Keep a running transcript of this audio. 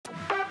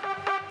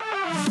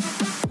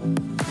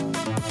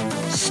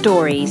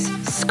stories,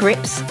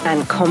 scripts,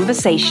 and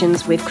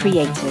conversations with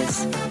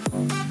creators.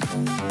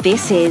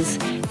 This is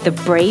the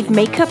Brave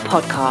Maker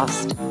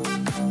Podcast.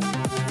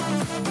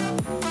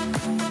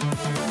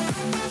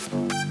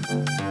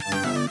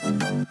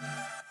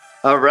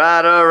 All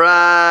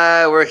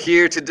right. We're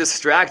here to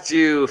distract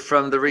you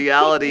from the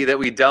reality that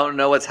we don't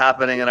know what's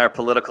happening in our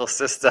political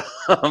system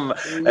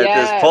at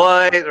this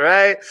point,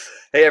 right?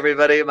 Hey,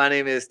 everybody. My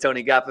name is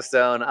Tony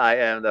Gapastone. I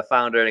am the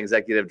founder and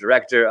executive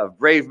director of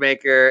Brave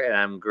Maker, and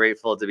I'm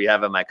grateful to be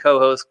having my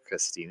co-host,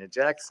 Christina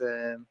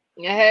Jackson.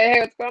 Hey,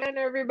 what's going on,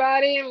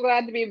 everybody? I'm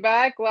glad to be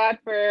back. Glad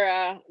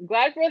for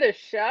the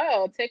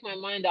show. Take my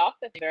mind off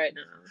the thing right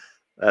now.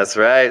 That's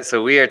right.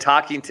 So we are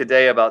talking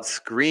today about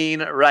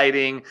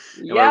screenwriting,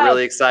 and we're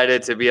really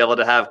excited to be able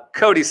to have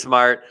Cody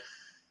Smart.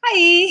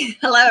 Hi.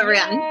 Hello,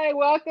 everyone. Hey,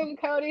 welcome,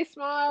 Cody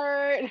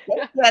Smart.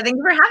 Yeah, thank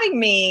you for having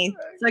me.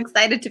 So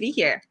excited to be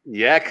here.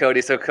 Yeah,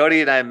 Cody. So Cody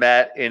and I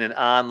met in an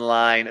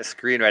online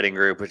screenwriting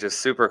group, which is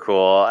super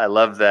cool. I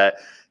love that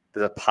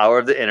the power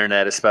of the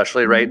internet,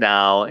 especially right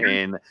now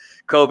in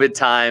COVID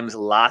times,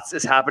 lots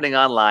is happening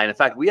online. In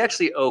fact, we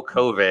actually owe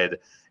COVID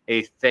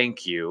a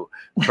thank you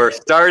for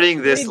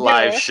starting this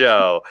live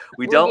show.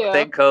 We don't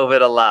thank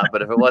COVID a lot,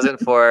 but if it wasn't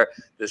for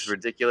this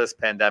ridiculous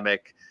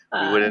pandemic,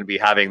 we wouldn't be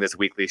having this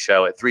weekly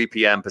show at 3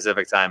 p.m.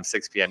 Pacific time,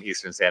 6 p.m.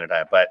 Eastern Standard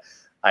Time. But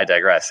I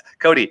digress.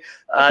 Cody,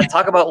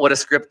 talk about what a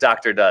script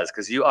doctor does,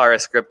 because you are a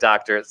script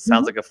doctor. It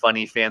sounds like a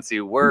funny, fancy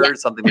word,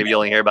 something maybe you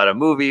only hear about in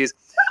movies.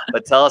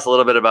 But tell us a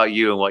little bit about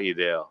you and what you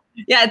do.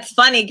 Yeah, it's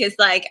funny because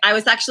I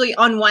was actually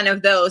on one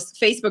of those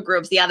Facebook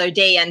groups the other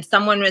day, and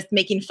someone was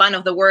making fun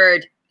of the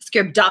word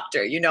script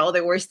doctor.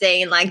 They were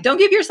saying don't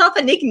give yourself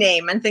a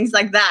nickname and things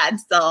like that.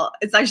 So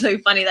it's actually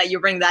funny that you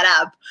bring that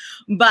up,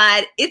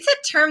 but it's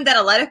a term that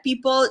a lot of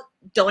people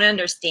don't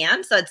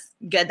understand. So it's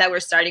good that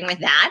we're starting with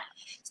that.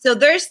 So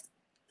there's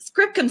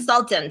script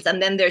consultants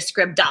and then there's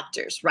script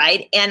doctors,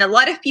 right? And a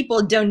lot of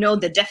people don't know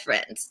the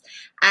difference.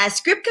 A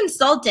script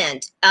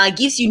consultant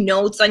gives you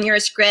notes on your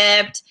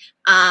script,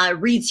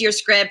 reads your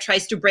script,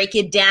 tries to break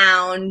it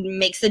down,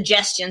 make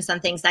suggestions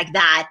and things like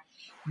that.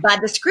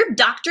 But the script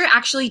doctor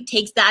actually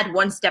takes that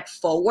one step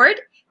forward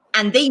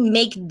and they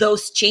make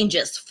those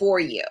changes for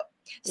you.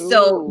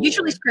 So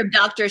usually script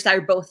doctors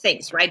are both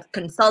things, right?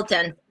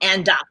 Consultants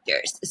and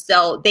doctors.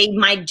 So they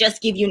might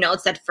just give you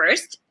notes at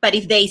first, but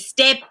if they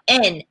step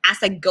in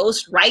as a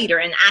ghost writer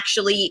and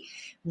actually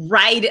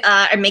write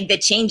or make the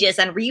changes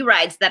and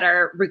rewrites that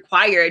are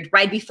required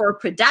right before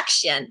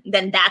production,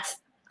 then that's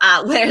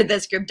where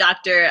the script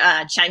doctor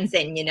chimes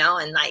in,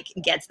 and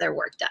gets their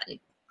work done.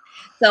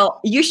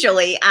 So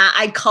usually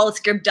I call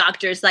script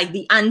doctors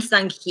the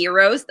unsung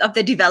heroes of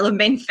the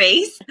development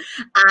phase.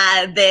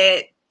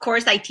 The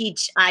course I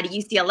teach at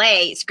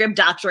UCLA, script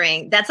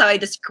doctoring, that's how I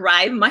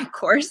describe my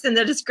course in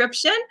the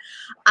description,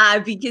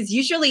 because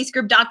usually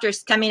script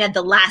doctors come in at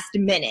the last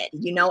minute.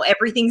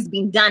 Everything's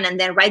been done, and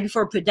then right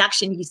before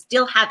production, you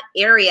still have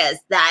areas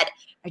that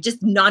are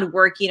just not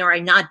working or are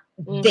not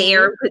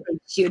there where they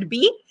should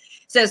be.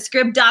 So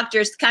script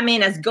doctors come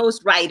in as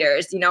ghost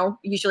writers,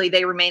 usually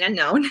they remain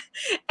unknown,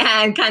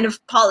 and kind of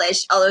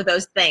polish all of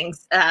those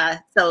things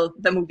so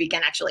the movie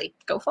can actually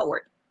go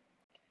forward.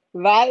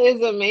 That is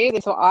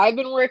amazing. So I've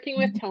been working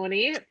with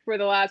Tony for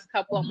the last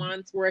couple of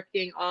months,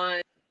 working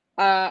on,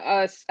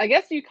 I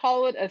guess you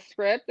call it a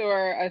script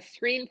or a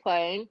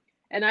screenplay.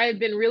 And I've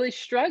been really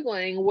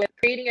struggling with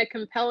creating a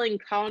compelling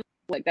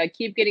conflict. I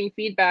keep getting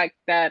feedback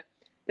that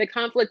the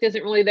conflict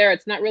isn't really there.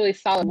 It's not really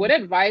solid. What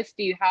advice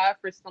do you have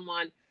for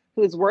someone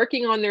who's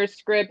working on their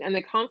script and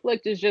the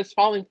conflict is just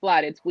falling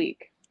flat? It's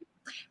weak.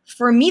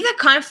 For me, the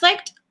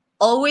conflict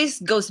always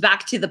goes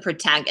back to the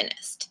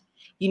protagonist.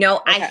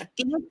 I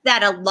think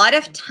that a lot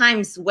of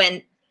times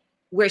when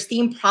we're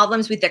seeing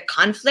problems with the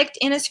conflict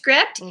in a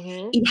script,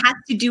 it has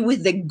to do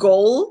with the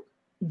goal,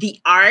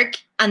 the arc,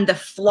 and the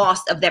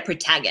flaws of the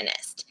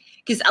protagonist.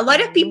 Because a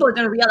lot of people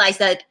don't realize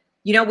that,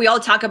 we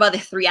all talk about the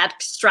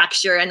 3-act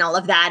structure and all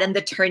of that and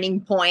the turning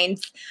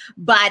points,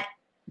 but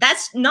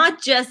that's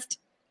not just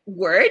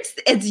words.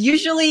 It's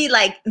usually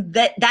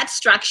that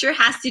structure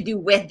has to do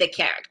with the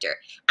character,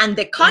 and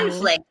the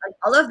conflict and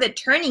all of the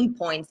turning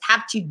points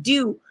have to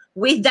do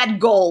with that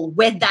goal,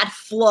 with that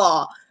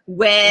flaw,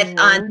 with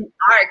the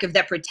arc of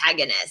the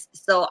protagonist.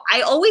 So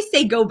I always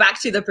say go back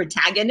to the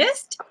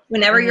protagonist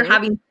whenever you're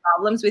having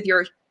problems with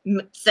your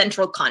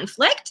central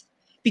conflict,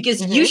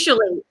 because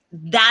usually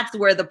that's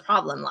where the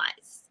problem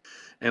lies.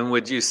 And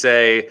would you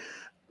say,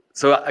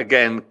 so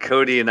again,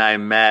 Cody and I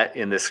met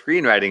in the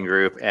screenwriting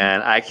group,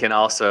 and I can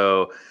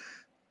also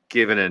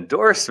give an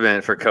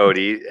endorsement for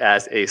Cody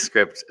as a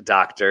script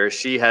doctor.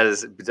 She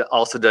has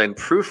also done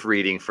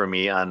proofreading for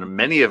me on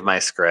many of my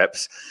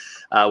scripts,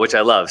 which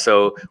I love.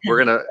 So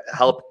we're going to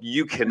help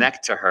you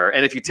connect to her.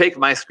 And if you take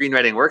my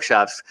screenwriting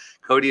workshops,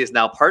 Cody is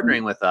now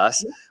partnering with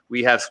us.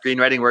 We have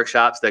screenwriting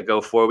workshops that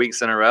go 4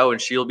 weeks in a row, and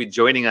she'll be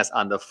joining us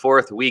on the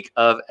 4th week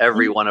of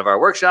every one of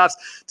our workshops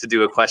to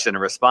do a question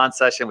and response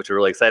session, which we're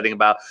really exciting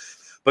about.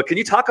 But can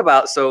you talk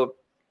about, so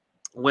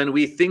when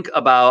we think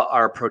about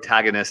our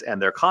protagonists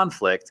and their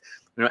conflict,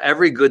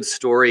 every good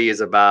story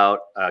is about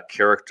a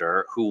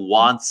character who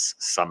wants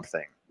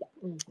something.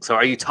 So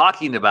are you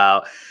talking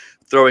about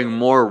throwing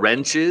more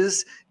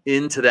wrenches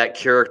into that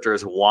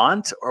character's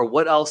want, or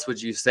what else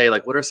would you say?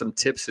 Like, what are some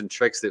tips and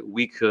tricks that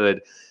we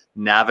could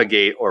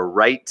navigate or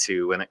write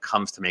to when it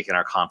comes to making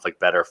our conflict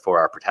better for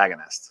our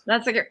protagonist?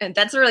 That's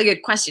a really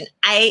good question.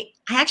 I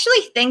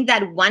actually think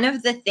that one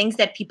of the things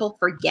that people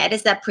forget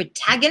is that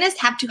protagonists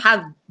have to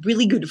have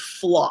really good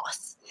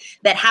flaws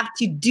that have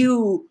to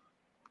do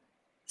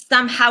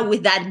somehow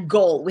with that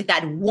goal, with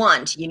that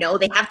want.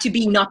 They have to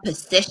be in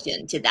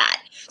opposition to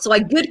that. So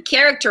a good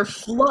character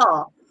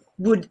flaw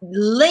would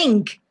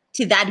link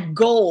to that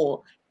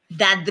goal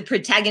that the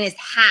protagonist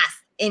has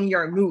in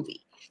your movie.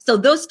 So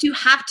those two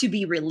have to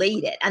be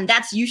related. And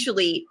that's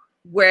usually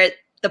where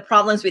the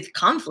problems with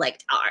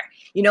conflict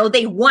are.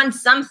 They want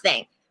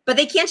something, but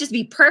they can't just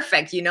be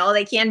perfect.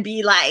 They can't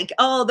be like,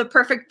 oh, the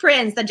perfect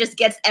prince that just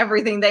gets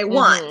everything they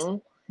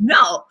want.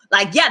 No,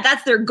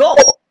 that's their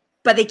goal,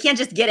 but they can't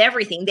just get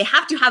everything. They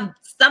have to have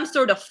some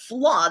sort of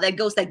flaw that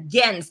goes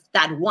against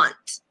that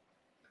want.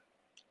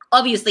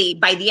 Obviously,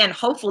 by the end,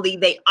 hopefully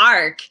they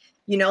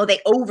they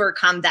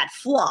overcome that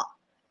flaw.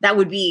 That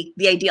would be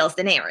the ideal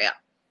scenario.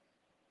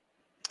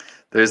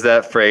 There's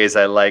that phrase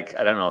I like.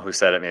 I don't know who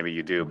said it. Maybe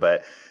you do.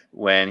 But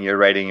when you're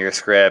writing your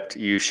script,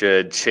 you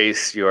should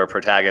chase your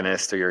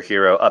protagonist or your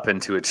hero up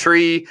into a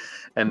tree,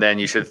 and then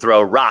you should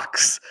throw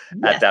rocks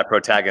at that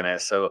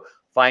protagonist. So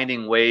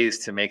finding ways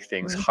to make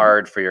things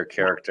hard for your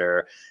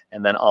character.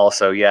 And then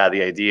also, the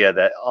idea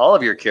that all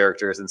of your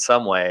characters in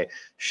some way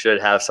should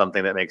have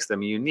something that makes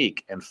them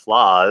unique, and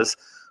flaws,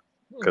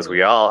 because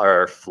we all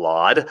are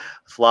flawed.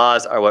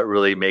 Flaws are what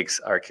really makes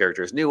our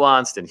characters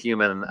nuanced and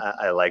human.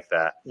 I like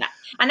that. Yeah.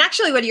 And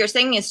actually what you're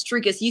saying is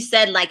true, because you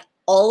said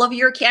all of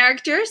your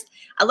characters.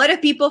 A lot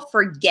of people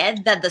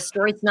forget that the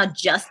story is not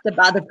just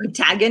about the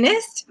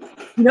protagonist.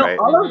 Right.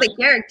 All of the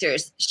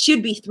characters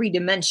should be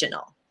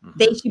three-dimensional.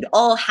 They should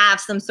all have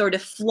some sort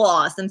of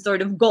flaw, some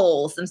sort of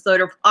goal, some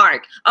sort of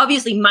arc.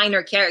 Obviously,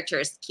 minor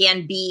characters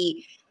can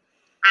be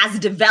as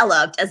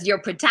developed as your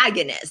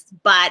protagonist.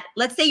 But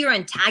let's say your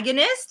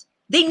antagonist,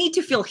 they need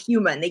to feel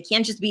human. They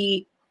can't just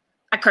be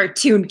a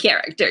cartoon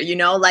character,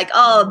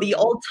 the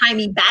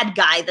old-timey bad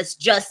guy that's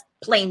just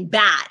plain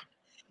bad.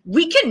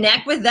 We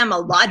connect with them a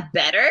lot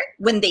better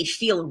when they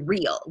feel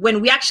real, when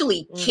we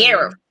actually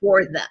care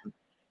for them.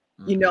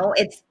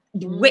 It's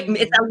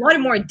a lot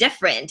more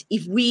different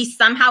if we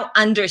somehow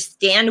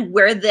understand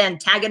where the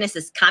antagonist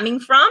is coming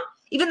from,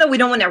 even though we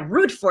don't want to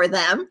root for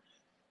them,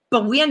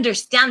 but we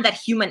understand that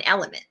human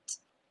element.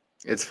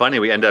 It's funny,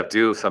 we end up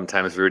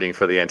sometimes rooting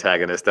for the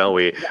antagonist, don't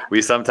we? Yeah.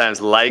 We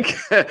sometimes like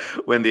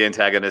when the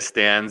antagonist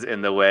stands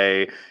in the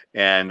way.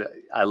 And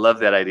I love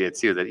that idea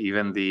too, that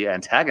even the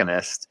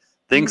antagonist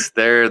thinks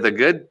they're the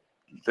good,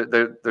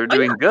 they're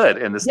doing good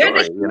in the story.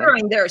 They're the hero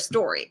in their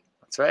story.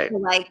 That's right.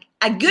 So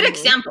a good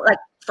example,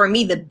 for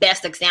me, the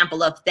best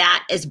example of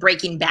that is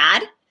Breaking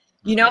Bad.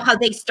 How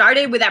they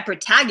started with a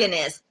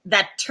protagonist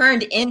that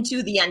turned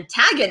into the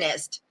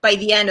antagonist by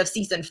the end of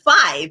season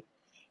 5.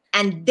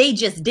 And they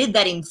just did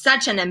that in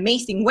such an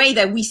amazing way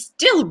that we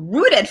still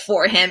rooted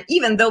for him,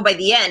 even though by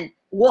the end,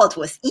 Walt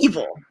was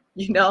evil,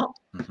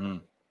 Mm-hmm.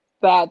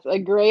 That's a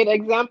great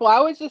example. I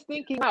was just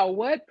thinking, wow,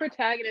 what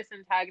protagonists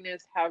and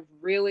antagonists have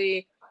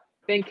really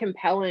been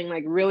compelling,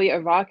 really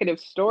evocative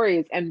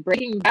stories. And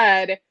Breaking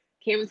Bad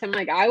came to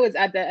me, I was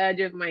at the edge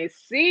of my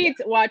seat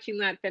watching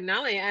that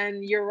finale.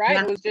 And you're right,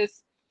 It was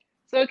just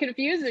so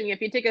confusing.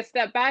 If you take a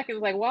step back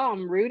and it's wow,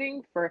 I'm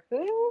rooting for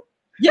who?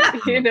 Yeah, by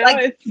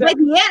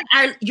the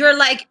end, you're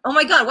oh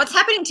my God, what's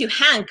happening to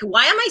Hank?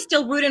 Why am I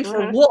still rooting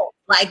for Wolf?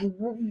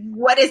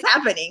 What is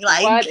happening?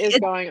 What is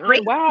going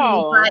on?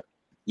 Wow. But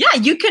yeah,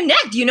 you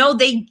connect.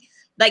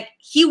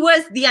 He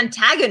was the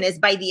antagonist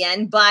by the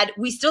end, but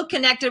we still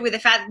connected with the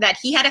fact that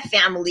he had a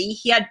family.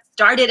 He had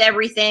started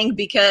everything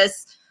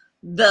because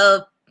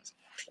the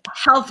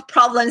health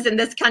problems in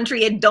this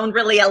country don't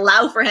really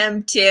allow for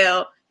him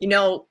to,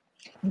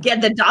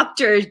 get the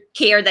doctor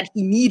care that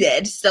he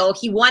needed. So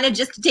he wanted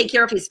just to take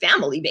care of his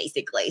family,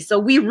 basically. So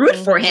we root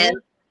for him,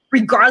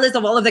 regardless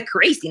of all of the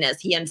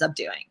craziness he ends up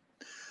doing.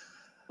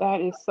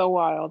 That is so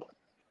wild.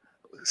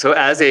 So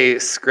as a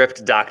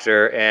script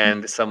doctor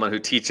and someone who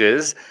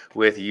teaches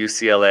with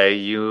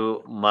UCLA,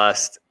 you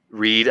must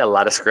read a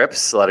lot of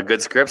scripts, a lot of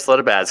good scripts, a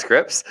lot of bad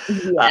scripts.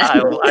 Yeah.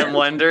 I'm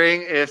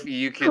wondering if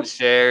you can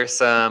share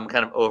some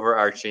kind of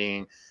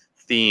overarching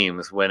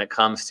themes when it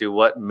comes to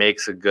what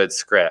makes a good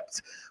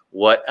script.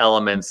 What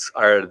elements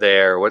are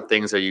there? What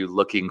things are you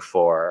looking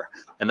for?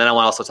 And then I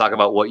want to also talk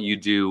about what you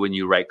do when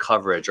you write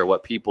coverage, or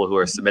what people who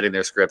are submitting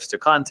their scripts to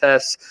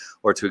contests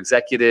or to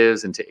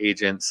executives and to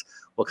agents,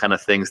 what kind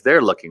of things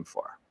they're looking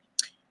for.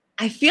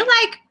 I feel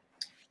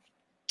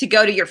to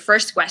go to your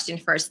first question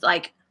first,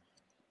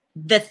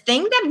 the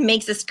thing that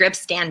makes a script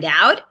stand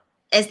out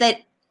is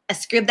that a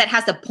script that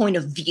has a point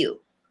of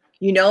view,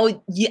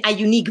 a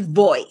unique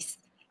voice,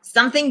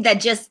 something that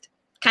just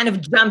kind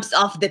of jumps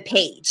off the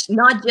page,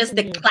 not just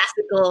the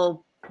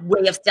classical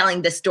way of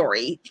telling the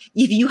story.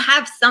 If you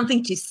have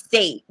something to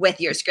say with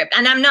your script,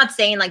 and I'm not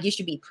saying like you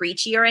should be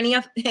preachy or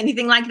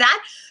anything like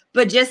that,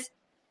 but just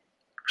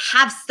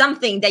have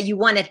something that you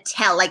want to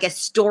tell, like a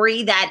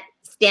story that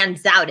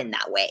stands out in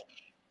that way.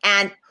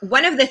 And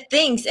one of the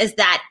things is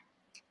that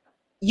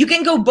you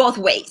can go both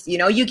ways. You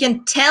know, you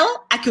can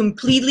tell a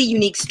completely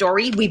unique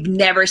story we've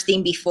never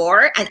seen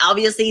before. And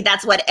obviously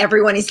that's what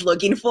everyone is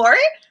looking for,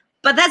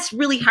 but that's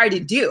really hard to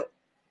do.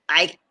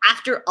 Like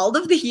after all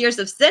of the years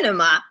of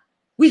cinema,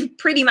 we've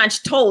pretty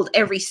much told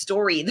every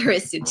story there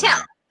is to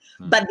tell.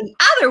 But the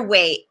other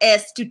way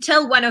is to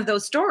tell one of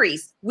those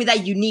stories with a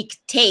unique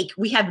take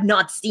we have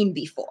not seen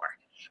before.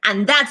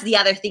 And that's the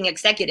other thing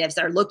executives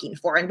are looking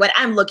for, and what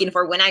I'm looking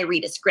for when I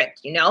read a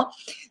script, you know?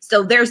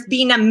 So there's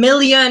been a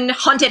million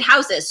haunted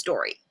houses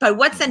story, but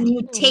what's a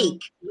new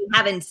take we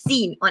haven't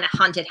seen on a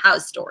haunted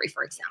house story,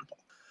 for example?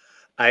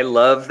 I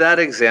love that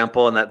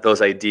example and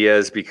those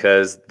ideas,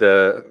 because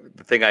the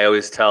thing I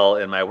always tell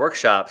in my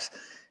workshops,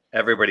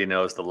 everybody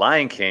knows The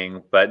Lion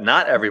King, but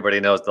not everybody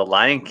knows The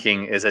Lion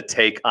King is a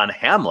take on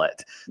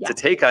Hamlet. Yeah. It's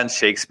a take on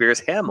Shakespeare's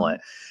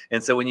Hamlet.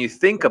 And so when you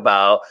think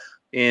about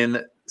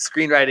in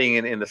screenwriting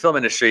and in the film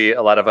industry,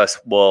 a lot of us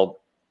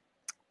will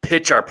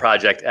pitch our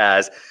project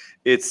as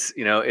it's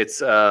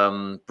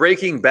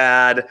Breaking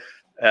Bad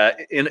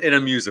in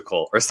a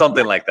musical or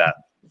something like that.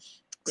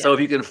 Yeah. So if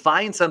you can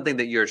find something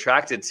that you're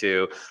attracted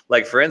to,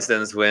 like for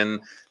instance,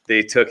 when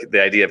they took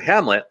the idea of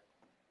Hamlet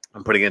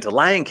and putting it into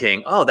Lion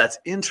King, oh, that's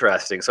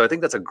interesting. So I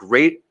think that's a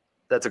great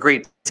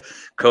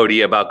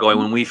Cody, about going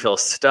when we feel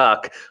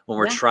stuck, when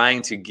we're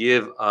trying to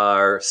give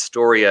our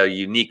story a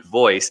unique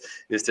voice,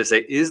 is to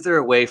say, is there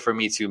a way for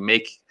me to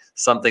make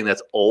something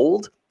that's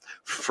old,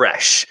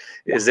 fresh?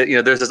 Is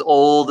it, there's this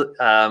old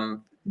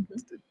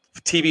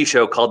TV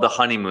show called The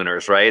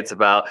Honeymooners, right? It's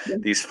about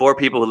these 4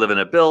 people who live in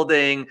a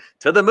building.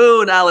 To the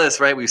moon, Alice,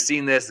 right? We've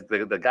seen this.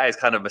 The guy is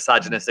kind of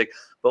misogynistic.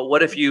 But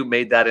what if you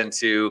made that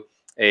into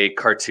a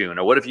cartoon?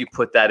 Or what if you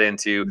put that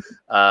into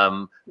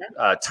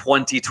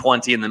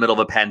 2020 in the middle of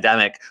a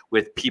pandemic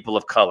with people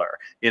of color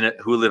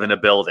who live in a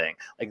building?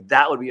 Like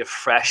that would be a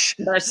fresh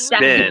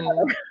spin.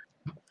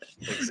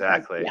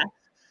 Exactly. Yeah.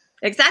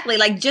 Exactly.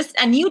 Like just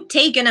a new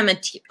take on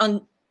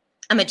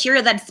a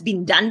material that's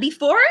been done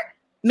before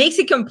makes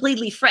it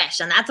completely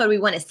fresh. And that's what we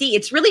want to see.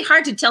 It's really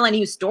hard to tell a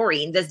new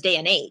story in this day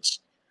and age,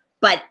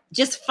 but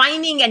just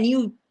finding a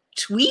new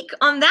tweak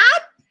on that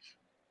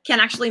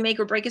can actually make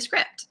or break a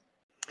script.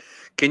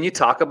 Can you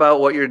talk about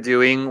what you're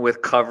doing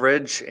with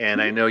coverage?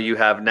 And I know you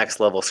have Next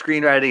Level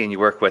Screenwriting and you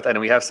work with, and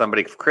we have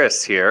somebody,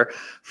 Chris here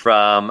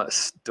from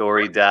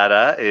Story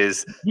Data,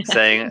 is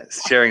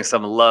sharing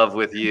some love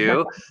with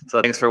you.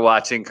 So thanks for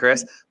watching,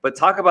 Chris. But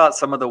talk about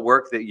some of the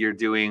work that you're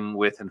doing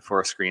with and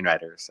for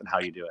screenwriters and how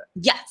you do it.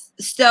 Yes.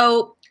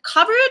 So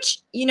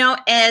coverage,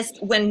 is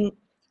when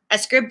a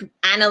script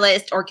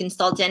analyst or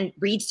consultant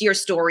reads your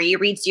story,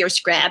 reads your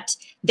script,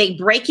 they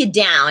break it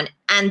down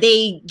and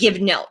they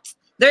give notes.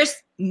 There's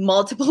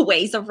multiple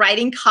ways of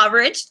writing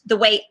coverage. The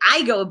way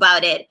I go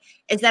about it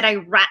is that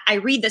I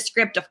read the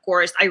script, of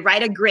course, I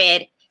write a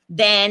grid,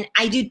 then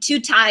I do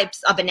 2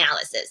 types of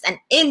analysis: an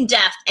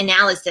in-depth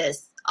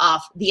analysis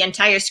of the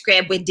entire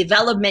script with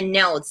development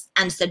notes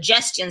and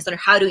suggestions on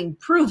how to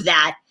improve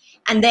that,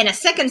 and then a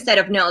second set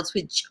of notes,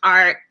 which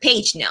are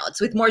page notes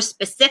with more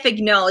specific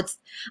notes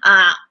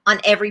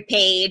on every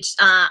page,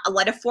 a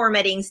lot of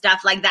formatting,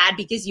 stuff like that,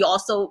 because you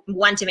also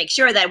want to make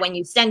sure that when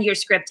you send your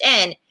script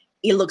in,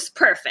 it looks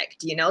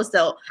perfect,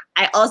 so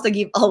I also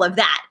give all of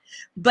that.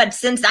 But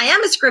since I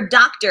am a script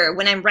doctor,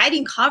 when I'm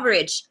writing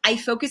coverage, I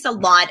focus a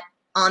lot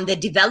on the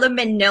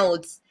development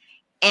notes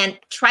and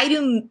try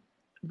to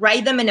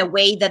write them in a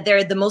way that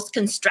they're the most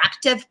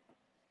constructive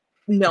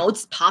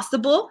notes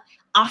possible,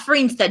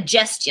 offering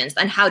suggestions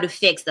on how to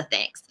fix the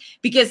things.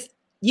 Because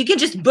you can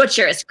just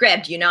butcher a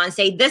script, and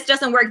say, this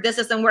doesn't work, this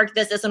doesn't work,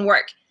 this doesn't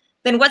work.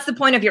 Then what's the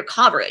point of your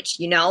coverage,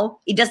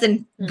 It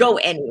doesn't go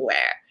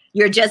anywhere.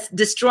 You're just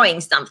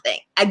destroying something.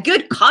 A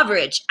good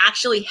coverage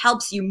actually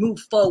helps you move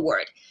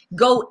forward,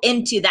 go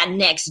into that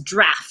next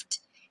draft,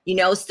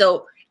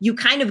 so you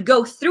kind of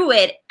go through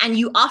it and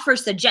you offer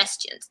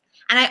suggestions.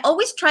 And I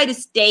always try to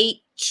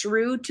stay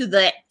true to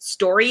the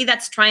story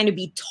that's trying to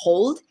be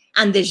told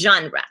and the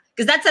genre.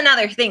 Because that's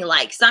another thing.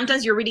 Like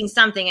sometimes you're reading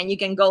something and you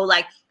can go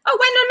like, oh,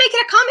 why not make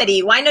it a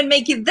comedy? Why not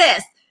make it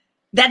this?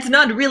 That's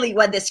not really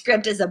what the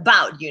script is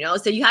about,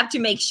 So you have to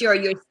make sure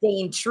you're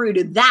staying true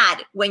to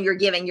that when you're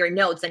giving your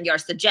notes and your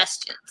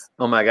suggestions.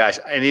 Oh my gosh.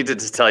 I need to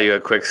just tell you a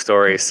quick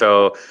story.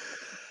 So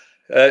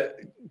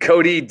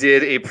Cody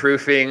did a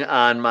proofing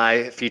on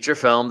my feature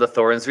film, The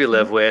Thorns We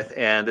Live With.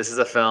 And this is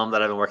a film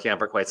that I've been working on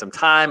for quite some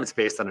time. It's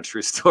based on a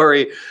true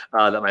story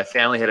that my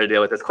family had to deal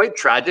with. It's quite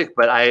tragic,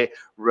 but I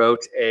wrote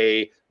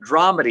a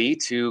dramedy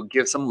to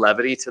give some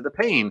levity to the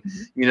pain,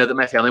 that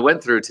my family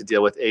went through to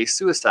deal with a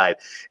suicide.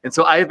 And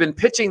so I have been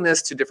pitching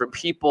this to different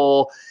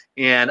people,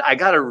 and I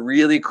got a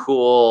really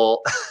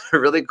cool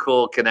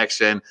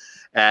connection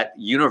at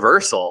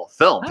Universal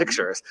Film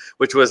Pictures,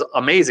 which was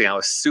amazing. I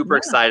was super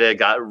excited,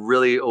 got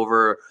really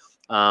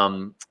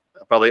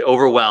probably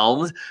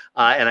overwhelmed.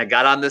 And I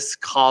got on this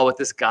call with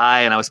this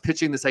guy, and I was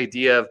pitching this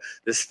idea of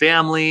this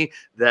family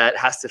that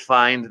has to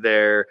find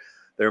their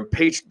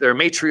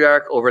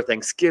matriarch over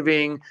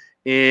Thanksgiving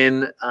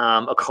in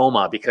a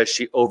coma because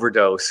she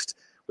overdosed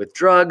with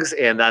drugs,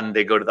 and then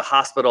they go to the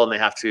hospital and they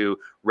have to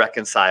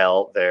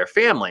reconcile their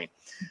family.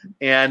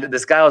 And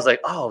this guy was like,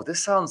 oh,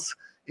 this sounds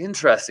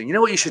interesting. You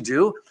know what you should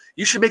do?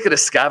 You should make it a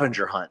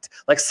scavenger hunt,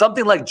 like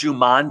something like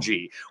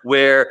Jumanji,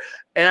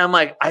 and I'm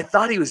like, I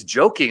thought he was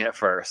joking at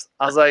first.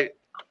 I was like,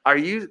 are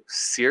you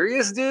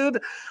serious,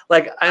 dude?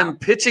 Like, I'm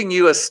pitching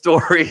you a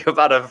story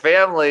about a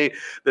family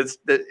that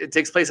it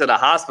takes place in a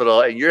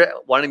hospital, and you're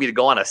wanting me to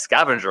go on a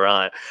scavenger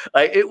hunt.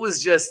 Like, it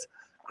was just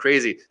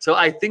crazy. So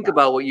I think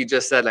about what you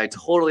just said, and I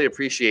totally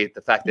appreciate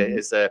the fact that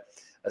it's a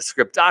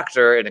script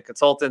doctor and a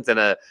consultant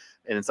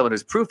and someone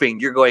who's proofing.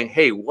 You're going,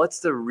 hey, what's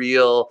the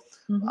real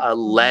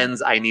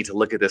lens I need to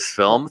look at this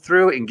film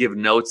through, and give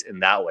notes in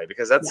that way,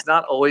 because that's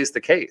not always the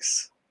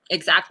case.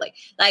 Exactly.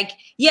 Like,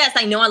 yes,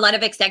 I know a lot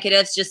of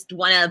executives just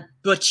want to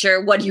butcher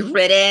what you've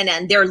written,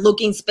 and they're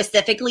looking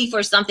specifically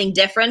for something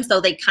different.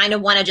 So they kind of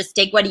want to just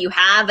take what you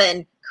have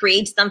and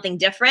create something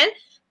different.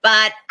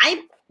 But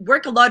I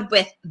work a lot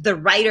with the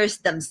writers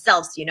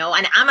themselves,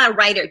 and I'm a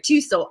writer too.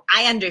 So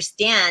I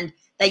understand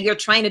that you're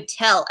trying to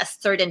tell a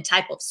certain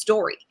type of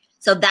story.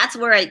 So that's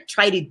where I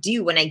try to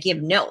do when I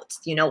give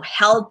notes,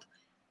 help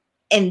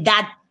in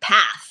that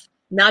path.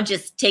 Not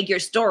just take your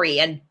story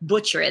and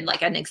butcher it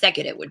like an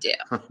executive would do.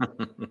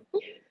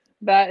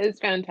 That is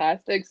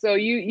fantastic. So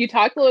you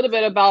talked a little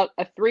bit about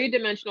a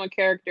 3-dimensional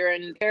character,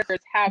 and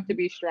characters have to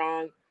be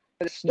strong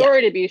for the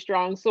story to be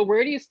strong. So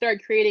where do you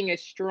start creating a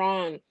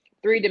strong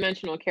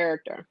 3-dimensional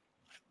character?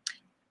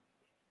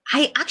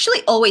 I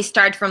actually always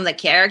start from the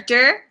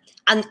character.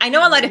 And I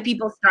know a lot of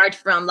people start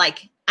from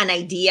like an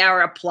idea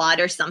or a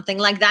plot or something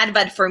like that.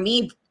 But for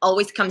me, it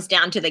always comes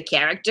down to the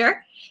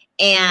character.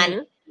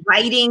 And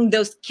writing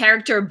those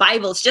character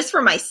Bibles just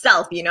for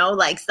myself,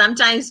 like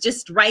sometimes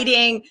just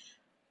writing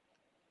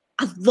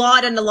a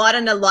lot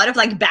of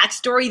like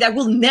backstory that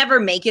will never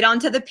make it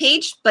onto the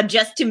page, but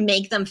just to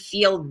make them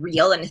feel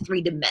real and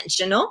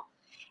 3-dimensional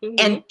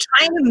and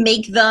trying to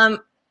make them,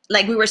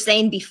 like we were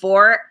saying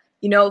before,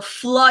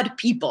 flawed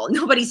people.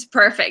 Nobody's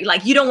perfect.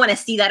 Like, you don't want to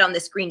see that on the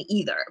screen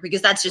either,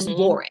 because that's just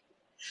boring.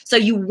 So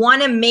you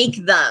want to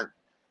make them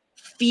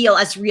feel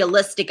as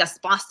realistic as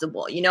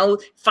possible,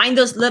 find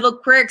those little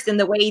quirks in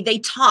the way they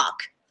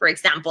talk, for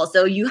example.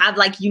 So you have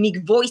like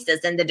unique voices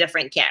in the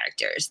different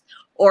characters,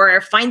 or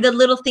find the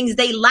little things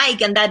they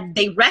like and that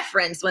they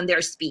reference when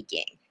they're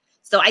speaking.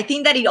 So I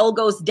think that it all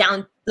goes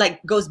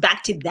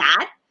back to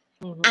that.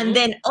 And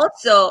then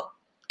also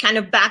kind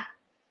of back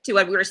to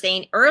what we were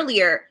saying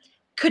earlier,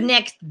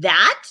 connect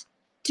that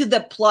to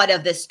the plot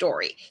of the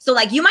story. So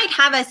like, you might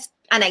have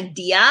an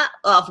idea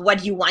of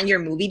what you want your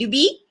movie to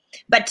be,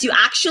 but to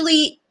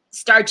actually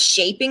start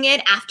shaping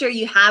it after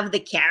you have the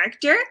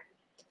character,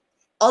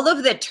 all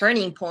of the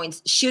turning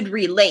points should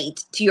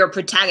relate to your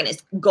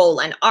protagonist's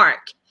goal and arc.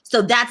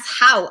 So that's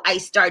how I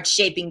start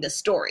shaping the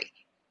story.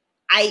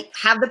 I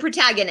have the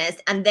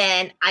protagonist, and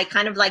then I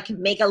kind of like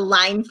make a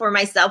line for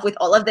myself with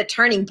all of the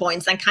turning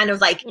points, and kind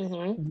of like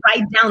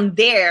write down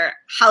there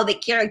how the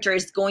character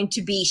is going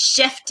to be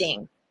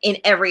shifting in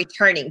every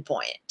turning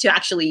point to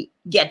actually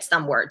get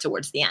somewhere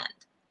towards the end.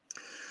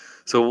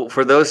 So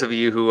for those of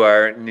you who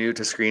are new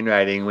to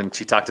screenwriting, when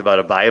she talked about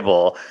a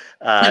Bible,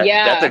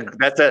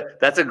 that's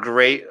a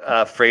great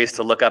phrase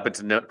to look up and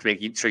to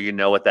make sure you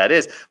know what that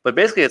is. But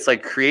basically, it's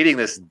like creating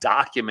this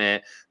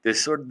document,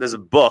 this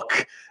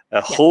book, a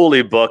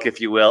holy book,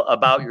 if you will,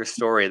 about your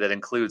story that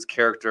includes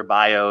character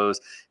bios.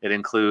 It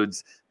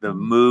includes the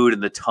mood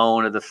and the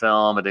tone of the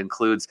film. It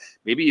includes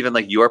maybe even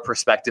like your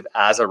perspective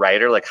as a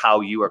writer, like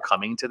how you are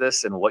coming to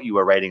this and what you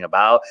are writing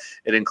about.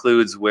 It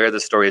includes where the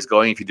story is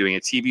going. If you're doing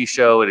a TV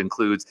show, it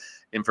includes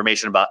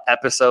information about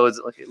episodes,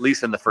 at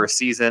least in the first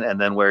season,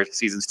 and then where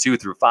seasons 2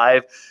 through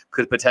 5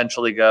 could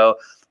potentially go.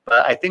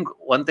 But I think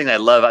one thing I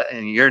love,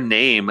 and your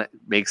name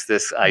makes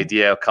this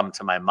idea come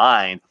to my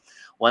mind.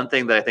 One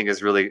thing that I think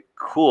is really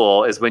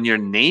cool is when you're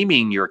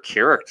naming your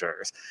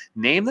characters,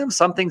 name them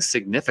something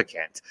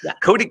significant. Yeah.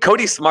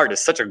 Cody Smart is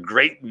such a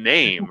great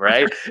name,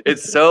 right?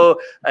 It's so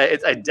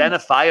it's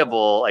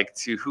identifiable, like,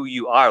 to who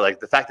you are. Like,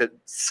 the fact that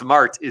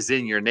Smart is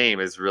in your name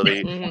is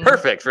really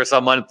perfect for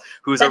someone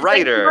who's a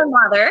writer.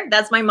 My mother.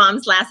 That's my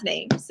mom's last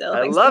name. So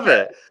I love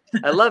it.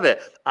 I love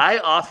it. I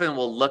often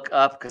will look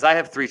up, because I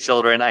have 3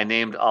 children. I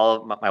named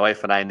my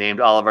wife and I named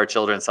all of our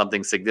children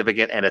something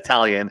significant and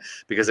Italian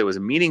because it was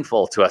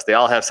meaningful to us. They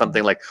all have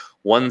something, like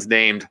one's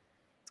named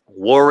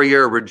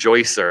Warrior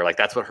Rejoicer. Like,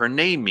 that's what her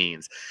name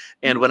means.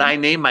 And when I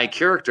name my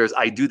characters,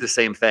 I do the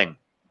same thing.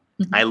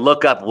 I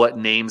look up what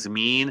names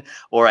mean,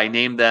 or I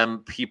name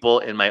them people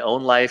in my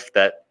own life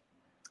that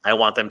I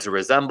want them to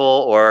resemble.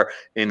 Or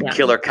in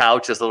Killer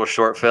Couch, this little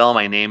short film,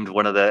 I named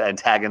one of the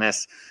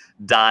antagonists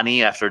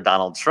Donnie after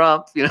Donald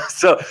Trump,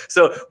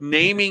 so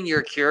naming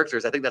your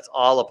characters, I think that's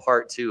all a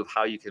part too of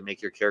how you can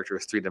make your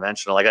characters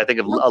 3-dimensional. Like, I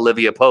think of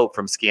Olivia Pope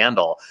from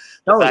Scandal,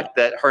 the fact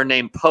that her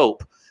name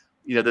Pope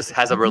this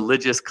has a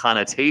religious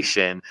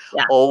connotation,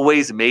 Yeah.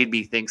 always made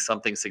me think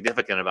something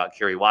significant about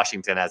Kerry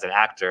Washington as an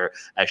actor,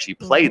 as she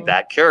played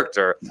that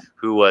character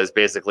who was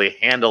basically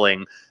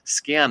handling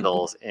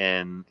scandals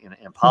in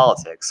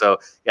politics. So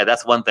yeah,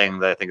 that's one thing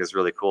that I think is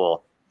really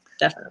cool.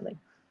 Definitely.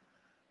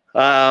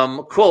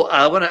 Cool.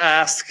 I want to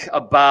ask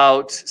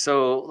about,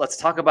 so let's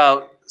talk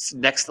about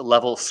next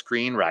level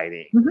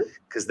screenwriting,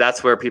 because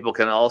that's where people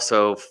can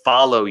also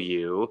follow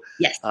you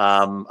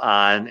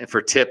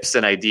for tips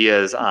and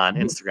ideas on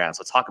Instagram.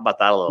 So talk about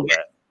that a little bit.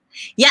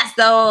 Yeah,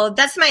 so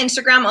that's my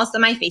Instagram, also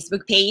my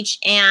Facebook page,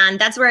 and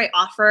that's where I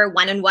offer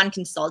one-on-one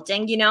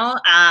consulting,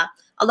 a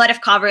lot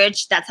of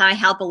coverage. That's how I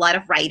help a lot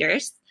of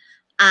writers.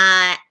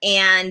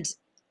 And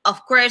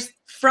of course,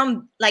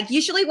 from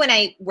usually when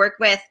I work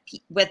with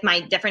my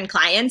different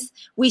clients,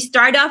 we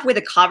start off with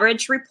a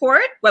coverage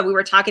report, what we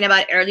were talking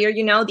about earlier,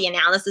 the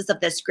analysis of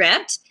the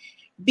script,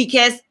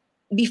 because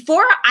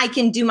before I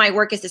can do my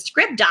work as a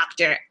script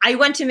doctor, I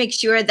want to make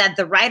sure that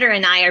the writer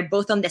and I are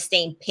both on the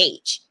same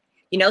page.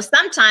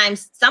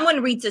 Sometimes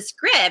someone reads a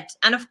script,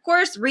 and of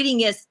course,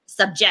 reading is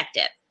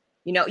subjective.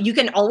 You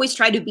can always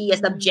try to be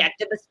as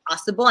objective as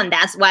possible, and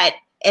that's what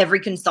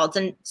every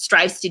consultant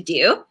strives to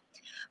do.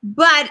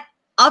 But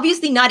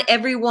obviously, not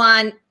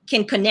everyone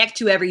can connect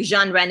to every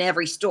genre and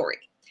every story.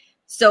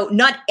 So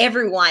not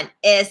everyone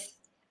is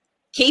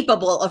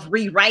capable of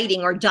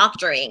rewriting or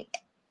doctoring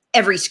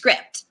every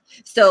script.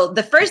 So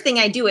the first thing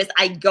I do is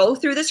I go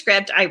through the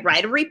script, I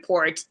write a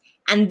report,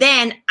 and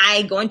then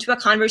I go into a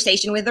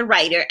conversation with the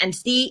writer and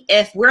see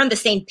if we're on the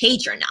same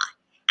page or not.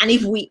 And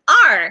if we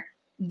are,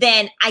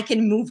 then I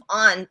can move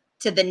on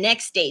to the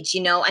next stage,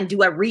 and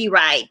do a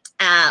rewrite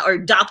or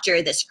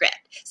doctor the script.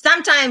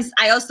 Sometimes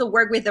I also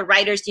work with the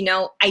writers,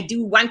 I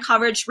do one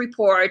coverage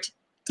report,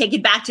 take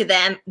it back to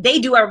them. They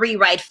do a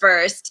rewrite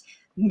first,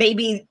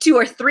 maybe 2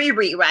 or 3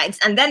 rewrites,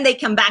 and then they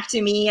come back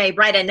to me. I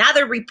write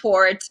another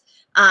report,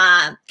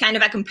 kind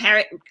of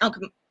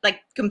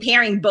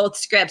comparing both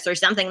scripts or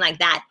something like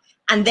that.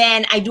 And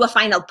then I do a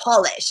final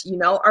polish,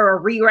 or a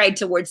rewrite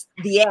towards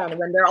the end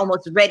when they're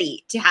almost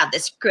ready to have the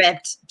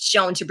script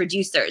shown to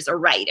producers or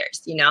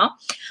writers,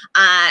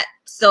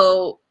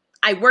 So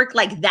I work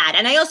like that.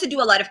 And I also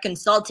do a lot of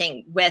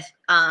consulting with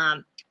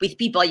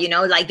people,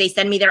 they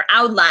send me their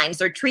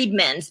outlines or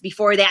treatments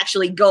before they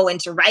actually go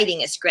into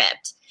writing a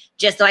script,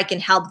 just so I can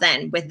help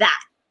them with that.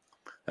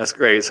 That's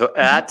great. So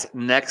at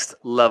Next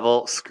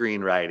Level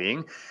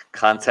Screenwriting,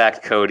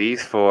 contact Cody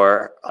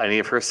for any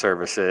of her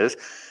services.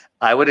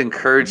 I would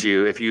encourage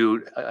you, if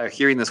you are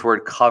hearing this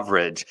word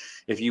coverage,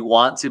 if you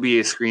want to be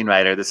a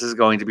screenwriter, this is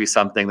going to be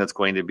something that's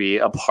going to be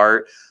a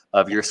part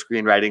of your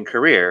screenwriting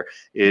career,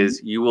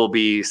 is you will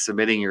be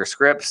submitting your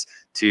scripts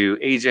to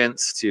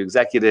agents, to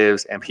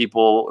executives, and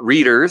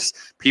readers.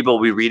 People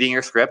will be reading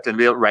your script and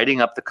be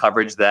writing up the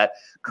coverage that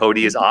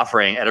Cody is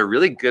offering at a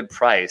really good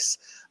price.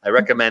 I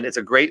recommend, it's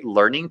a great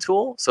learning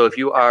tool. So if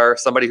you are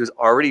somebody who's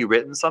already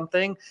written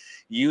something,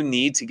 you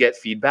need to get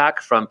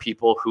feedback from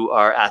people who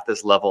are at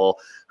this level,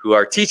 who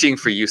are teaching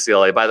for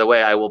UCLA. By the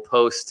way, I will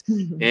post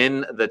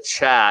in the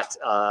chat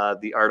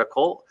the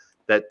article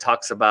that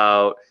talks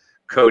about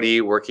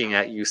Cody working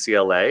at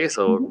UCLA.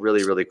 So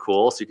really, really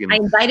cool. So you can. I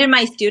invited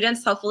my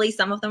students. Hopefully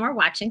some of them are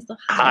watching. So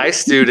hi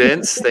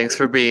students. Thanks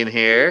for being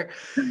here.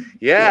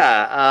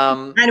 Yeah.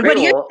 And what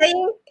you're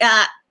saying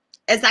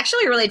is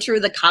actually really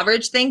true. The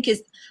coverage thing,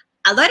 because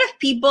a lot of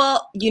people,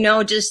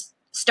 just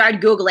start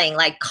Googling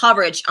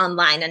coverage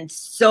online, and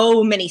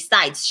so many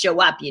sites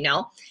show up,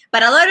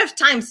 but a lot of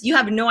times you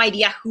have no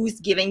idea who's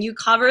giving you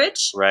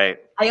coverage. Right.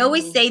 I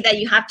always say that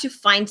you have to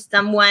find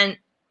someone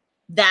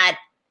that,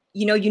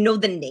 you know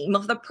the name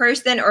of the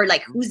person, or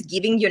who's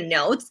giving you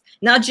notes,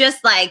 not just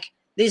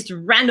these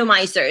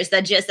randomizers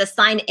that just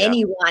assign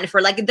anyone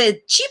for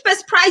the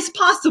cheapest price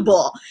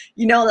possible.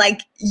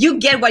 You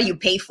get what you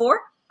pay for.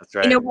 That's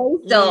right. In a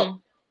way.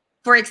 So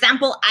for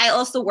example, I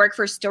also work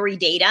for Story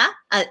Data,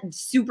 a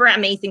super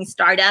amazing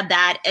startup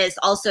that is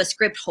also a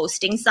script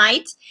hosting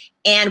site.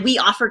 And we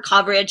offer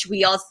coverage.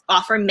 We also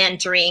offer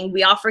mentoring.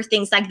 We offer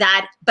things like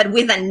that, but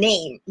with a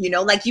name,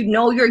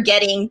 you're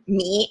getting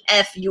me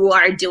if you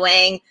are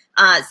doing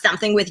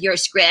something with your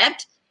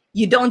script.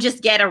 You don't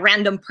just get a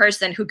random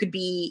person who could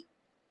be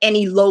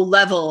any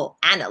low-level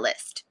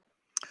analyst.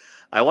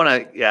 I want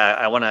to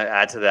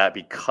add to that,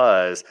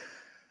 because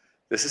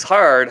this is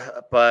hard,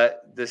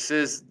 but this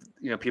is,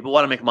 people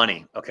want to make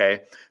money.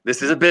 Okay.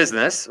 This is a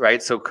business,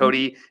 right? So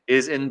Cody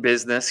is in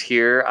business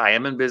here. I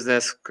am in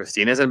business.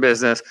 Christina's in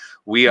business.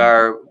 We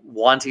are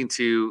wanting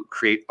to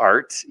create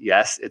art.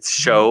 Yes, it's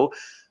show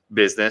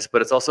business,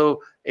 but it's also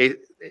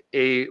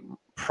a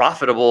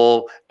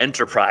profitable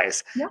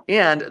enterprise. Yeah.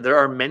 And there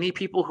are many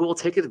people who will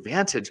take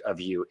advantage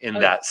of you in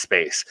that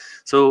space.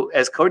 So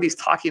as Cody's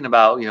talking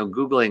about,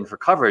 Googling for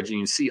coverage, and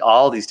you see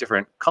all these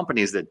different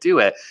companies that do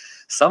it,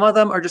 Some of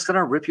them are just going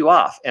to rip you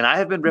off. And I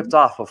have been ripped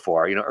off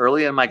before. You know,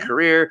 early in my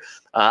career,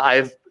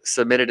 I've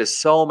submitted to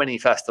so many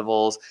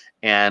festivals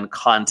and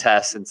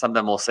contests, and some of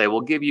them will say,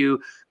 we'll give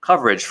you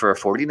coverage for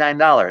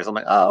 $49. I'm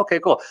like, oh, okay,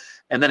 cool.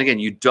 And then again,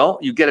 you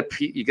get a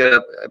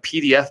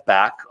PDF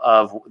back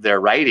of their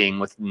writing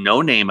with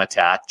no name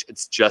attached.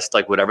 It's just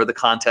like whatever the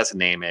contest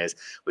name is,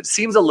 which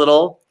seems a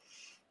little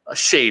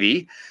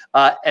shady.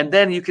 And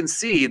then you can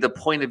see the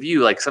point of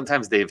view. Like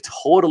sometimes they've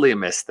totally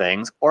missed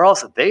things, or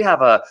else they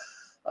have a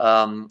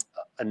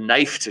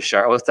knife to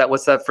sharpen.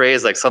 What's that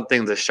phrase? Like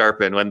something to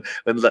sharpen when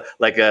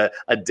like a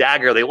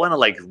dagger, they want to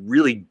like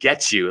really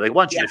get you. They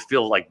want you to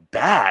feel like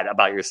bad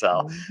about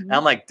yourself. And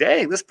I'm like,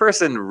 dang, this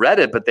person read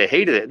it, but they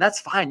hated it. And that's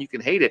fine. You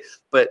can hate it.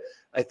 But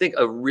I think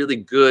a really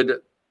good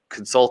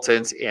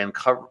consultant and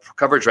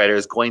coverage writer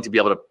is going to be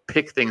able to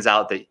pick things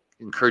out that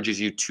encourages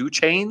you to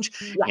change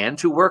and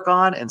to work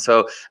on. And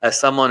so as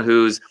someone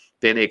who's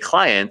been a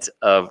client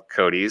of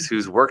Cody's,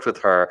 who's worked with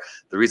her,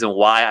 the reason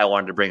why I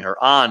wanted to bring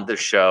her on the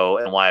show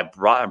and why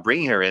I'm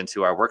bringing her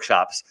into our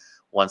workshops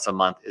once a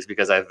month is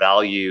because I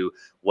value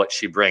what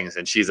she brings.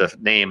 And she's a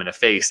name and a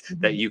face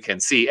that you can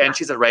see. And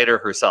she's a writer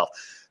herself.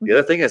 The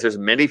other thing is there's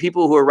many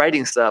people who are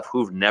writing stuff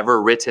who've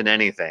never written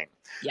anything.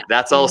 Yeah.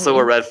 That's also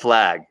a red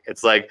flag.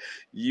 It's like,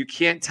 you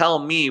can't tell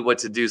me how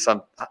to do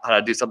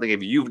something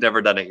if you've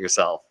never done it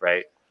yourself,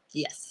 right?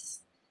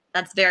 Yes,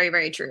 that's very,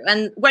 very true.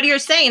 And what you're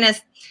saying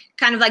is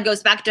kind of like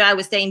goes back to what I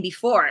was saying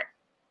before.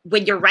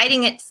 When you're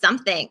writing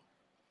something,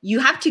 you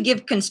have to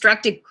give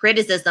constructive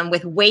criticism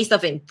with ways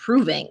of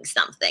improving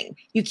something.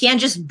 You can't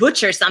just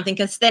butcher something,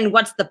 because then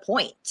what's the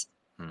point?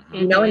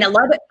 You know, and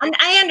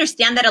I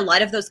understand that a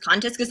lot of those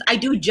contests, because I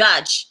do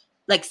judge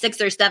like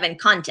 6 or 7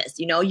 contests,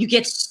 you know, you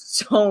get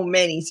so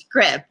many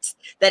scripts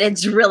that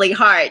it's really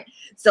hard.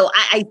 So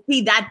I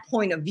see that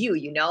point of view,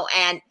 you know,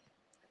 and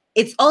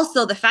it's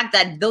also the fact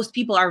that those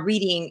people are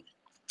reading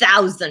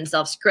thousands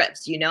of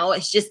scripts, you know,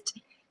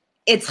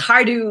 it's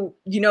hard to,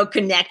 you know,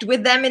 connect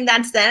with them in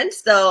that sense.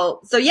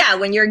 So yeah,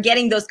 when you're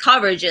getting those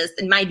coverages,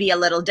 it might be a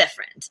little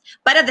different.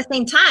 But at the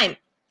same time,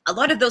 a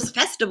lot of those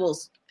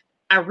festivals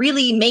are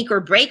really make or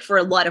break for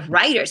a lot of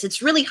writers.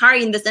 It's really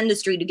hard in this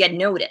industry to get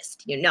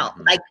noticed, you know,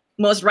 like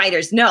most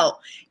writers know.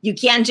 You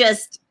can't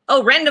just,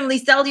 randomly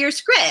sell your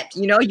script.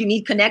 You know, you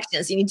need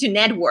connections, you need to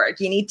network,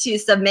 you need to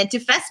submit to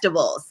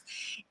festivals,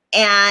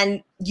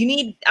 and you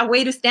need a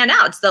way to stand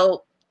out.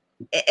 So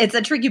it's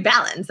a tricky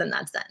balance in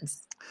that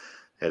sense.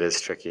 It is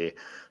tricky.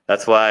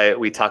 That's why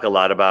we talk a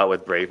lot about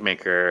with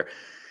Bravemaker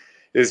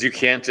is you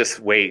can't just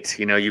wait.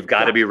 You know, you've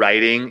got to be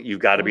writing, you've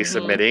got to be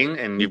submitting,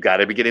 and you've got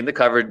to be getting the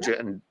coverage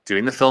and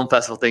doing the film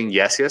festival thing.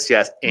 Yes.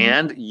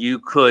 And you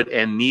could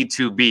and need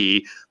to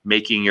be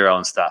making your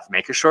own stuff.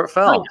 Make a short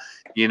film,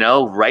 you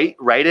know, write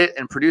it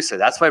and produce it.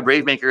 That's why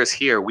Bravemaker is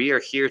here. We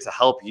are here to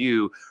help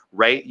you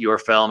write your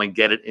film and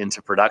get it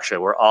into production.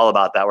 We're all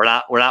about that. We're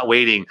not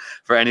waiting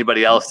for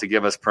anybody else to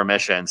give us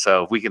permission.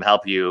 So if we can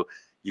help you,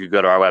 you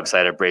go to our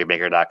website at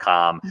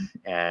bravemaker.com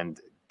and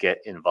get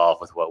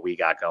involved with what we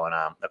got going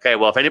on. Okay,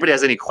 well, if anybody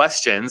has any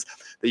questions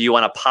that you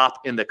want to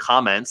pop in the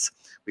comments,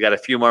 we got a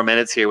few more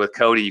minutes here with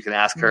Cody. You can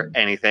ask her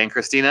anything.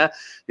 Christina,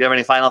 do you have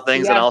any final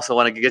things? And I also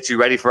want to get you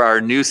ready for our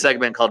new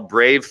segment called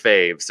Brave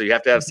Fave. So you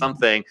have to have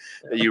something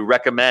that you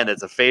recommend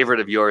as a favorite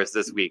of yours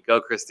this week.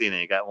 Go, Christina.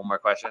 You got one more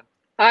question?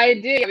 I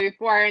do.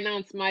 Before I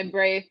announce my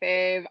Brave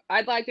Fave,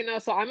 I'd like to know,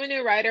 so I'm a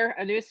new writer,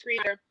 a new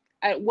screenwriter.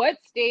 At what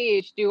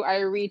stage do I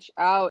reach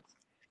out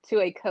to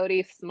a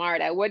Cody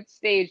Smart? At what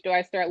stage do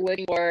I start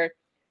looking for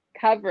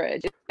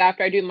coverage? Is it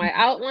after I do my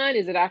outline?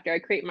 Is it after I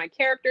create my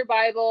character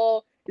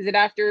Bible? Is it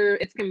after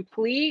it's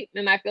complete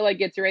and I feel like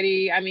it's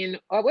ready? I mean,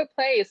 at what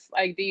place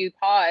like do you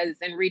pause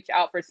and reach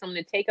out for someone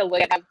to take a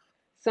look at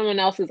someone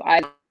else's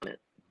eyes on it?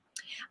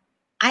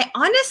 I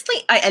honestly,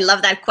 I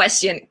love that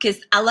question,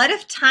 because a lot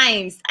of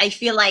times I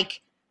feel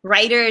like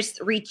writers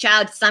reach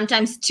out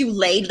sometimes too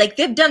late. Like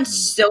they've done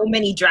so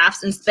many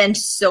drafts and spent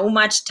so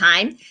much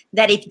time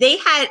that if they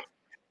had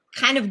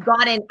kind of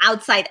gotten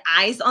outside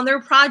eyes on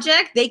their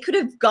project, they could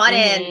have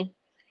gotten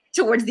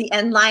towards the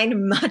end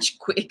line much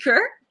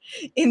quicker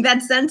in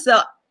that sense.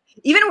 So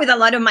even with a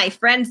lot of my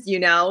friends, you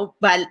know,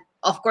 but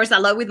of course a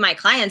lot with my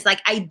clients,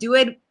 like I do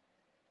it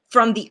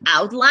from the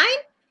outline,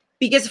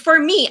 because for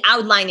me,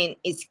 outlining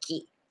is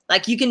key.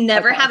 Like you can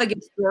never have a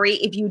good story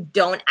if you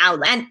don't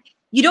outline.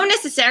 You don't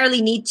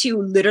necessarily need to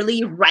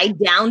literally write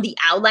down the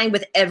outline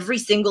with every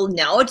single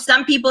note.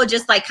 Some people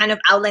just like kind of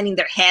outlining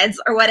their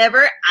heads or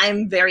whatever.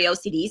 I'm very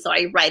OCD, so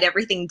I write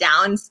everything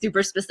down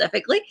super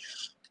specifically.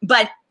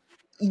 But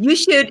you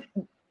should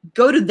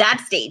go to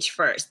that stage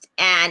first.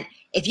 And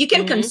if you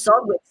can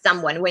consult with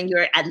someone when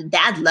you're at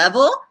that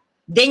level,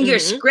 then your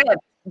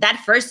script,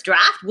 that first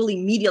draft will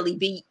immediately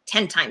be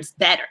 10 times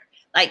better.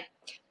 Like,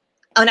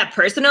 on a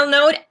personal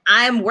note,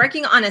 I'm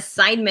working on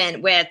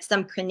assignment with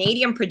some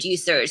Canadian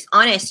producers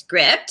on a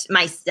script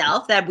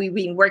myself that we've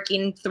been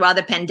working throughout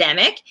the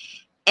pandemic.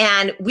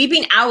 And we've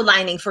been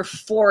outlining for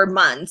 4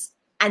 months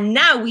And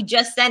now we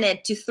just sent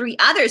it to 3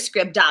 other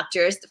script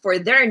doctors for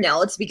their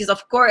notes, because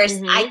of course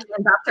I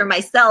can't doctor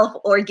myself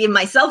or give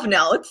myself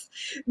notes,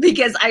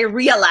 because I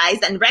realize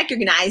and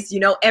recognize, you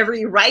know,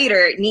 every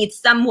writer needs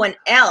someone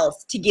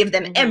else to give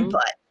them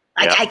input.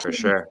 Like I can't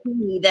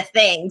see the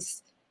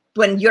things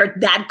when you're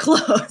that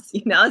close,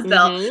 you know?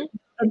 So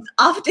it's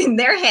often in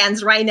their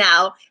hands right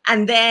now.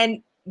 And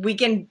then we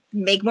can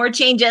make more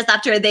changes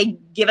after they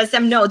give us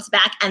some notes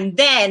back, and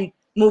then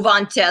move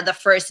on to the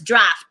first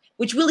draft,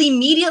 which will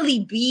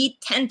immediately be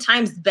 10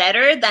 times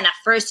better than a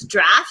first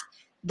draft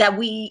that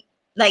we,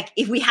 like,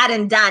 if we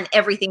hadn't done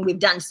everything we've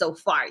done so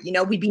far. You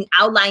know, we've been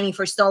outlining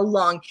for so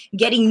long,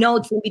 getting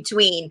notes in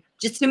between,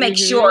 just to make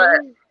sure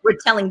we're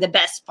telling the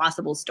best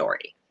possible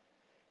story.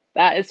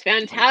 That is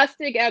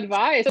fantastic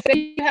advice. So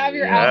you have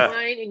your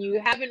outline and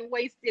you haven't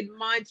wasted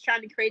months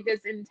trying to create this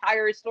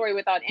entire story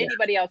without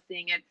anybody else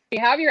seeing it. You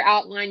have your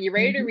outline, you're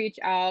ready to reach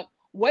out.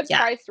 What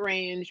price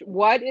range?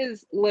 What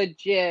is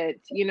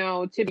legit, you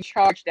know, to be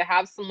charged to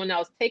have someone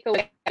else take a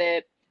look at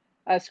it,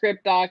 a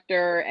script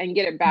doctor, and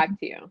get it back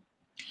to you?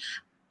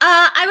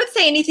 I would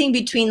say anything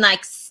between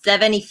like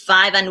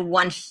 75 and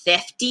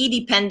 150,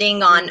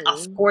 depending on,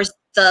 of course,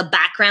 the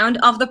background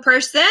of the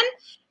person.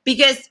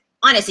 Because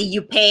honestly,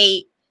 you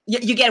pay,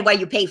 you get what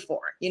you pay for,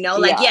 you know,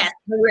 like, yes,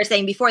 we were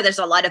saying before, there's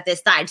a lot of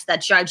these sites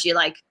that charge you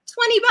like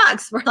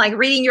 $20 for like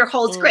reading your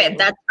whole script.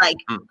 That's like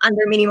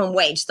under minimum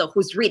wage. So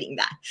who's reading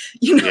that,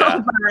 you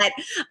know? But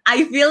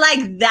I feel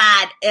like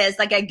that is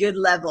like a good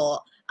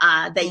level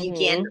that you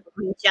can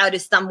reach out to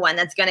someone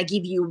that's going to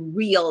give you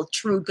real,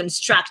 true,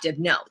 constructive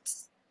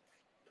notes.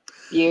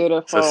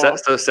 Beautiful.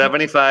 So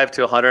 75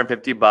 to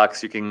 150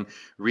 bucks. You can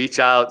reach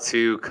out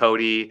to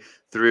Cody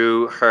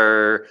through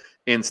her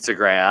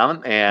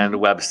Instagram and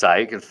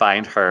website. You can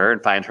find her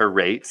and find her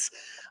rates.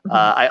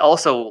 I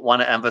also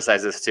want to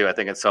emphasize this too. I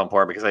think it's so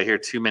important because I hear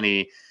too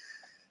many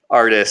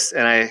artists,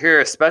 and I hear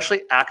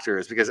especially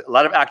actors, because a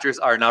lot of actors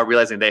are now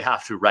realizing they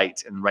have to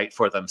write and write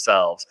for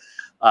themselves.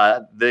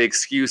 The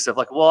excuse of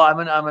like, well, I'm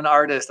an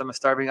artist. I'm a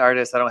starving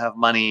artist. I don't have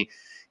money.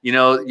 You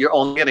know, you're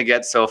only going to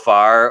get so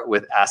far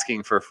with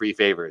asking for free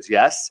favors.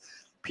 Yes,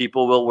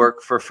 people will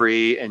work for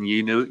free, and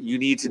you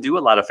need to do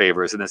a lot of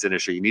favors in this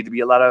industry. You need to be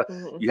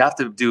you have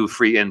to do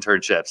free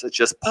internships. It's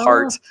just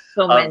part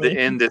of the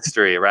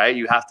industry, right?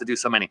 You have to do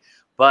so many.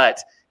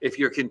 But if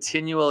you're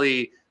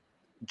continually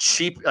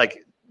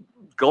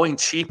going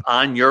cheap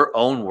on your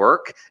own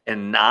work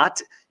and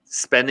not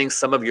spending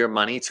some of your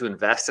money to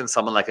invest in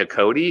someone like a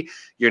Cody,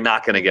 you're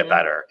not going to get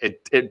better.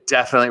 It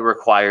definitely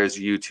requires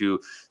you to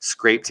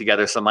scrape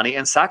together some money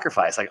and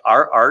sacrifice. Like,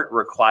 our art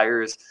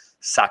requires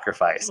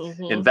sacrifice.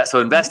 Invest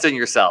in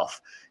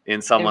yourself,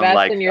 in someone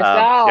invest in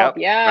yourself.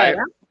 Right?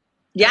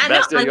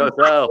 Invest in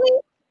yourself.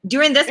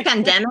 During this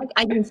pandemic,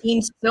 I've been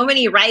seeing so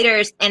many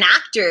writers and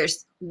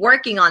actors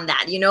working on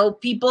that. You know,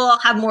 people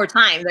have more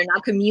time. They're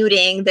not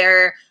commuting.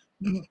 They're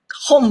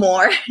home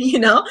more, you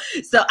know?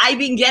 So I've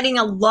been getting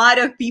a lot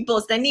of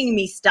people sending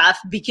me stuff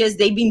because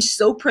they've been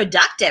so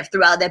productive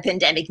throughout the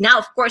pandemic. Now,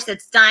 of course,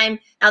 it's time,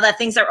 now that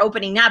things are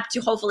opening up, to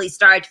hopefully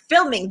start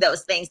filming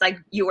those things, like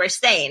you were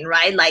saying,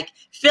 right? Like,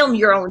 film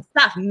your own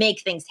stuff,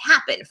 make things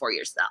happen for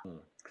yourself.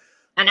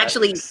 And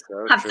actually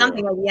have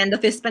something at the end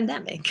of this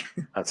pandemic.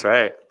 That's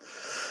right.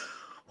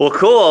 Well,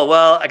 cool.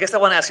 Well, I guess I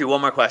want to ask you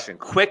one more question.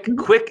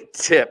 Quick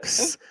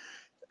tips.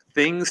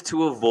 Things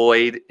to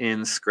avoid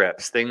in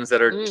scripts, things that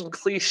are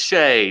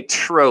cliche,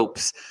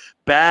 tropes,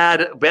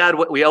 bad.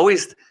 We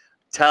always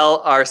tell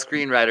our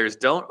screenwriters,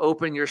 don't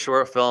open your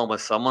short film with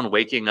someone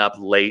waking up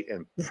late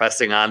and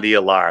pressing on the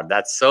alarm.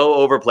 That's so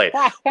overplayed.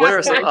 What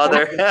are some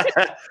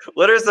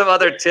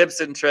other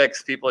tips and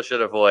tricks people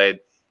should avoid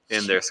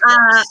in their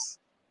scripts?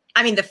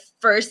 I mean, the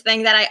first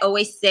thing that I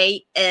always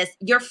say is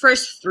your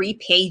first 3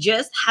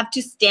 pages have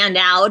to stand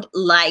out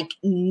like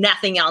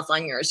nothing else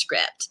on your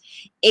script.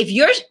 If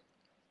you're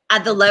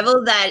at the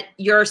level that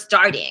you're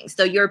starting,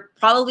 so you're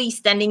probably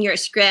sending your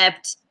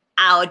script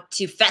out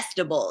to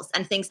festivals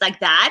and things like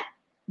that,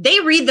 they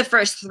read the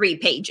first 3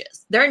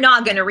 pages. They're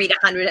not going to read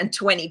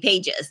 120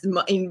 pages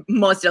in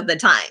most of the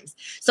times.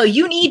 So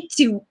you need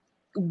to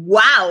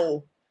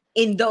wow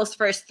in those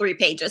first 3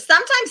 pages.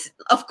 Sometimes,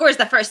 of course,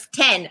 the first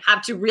 10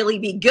 have to really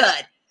be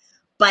good,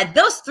 but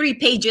those 3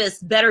 pages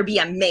better be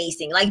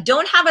amazing. Like,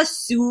 don't have a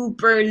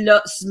super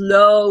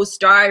slow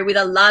start with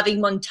a loving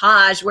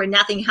montage where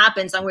nothing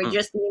happens and we're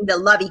just seeing the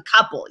lovey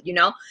couple, you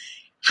know?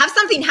 Have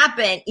something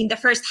happen in the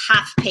first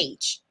half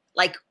page.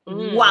 Like,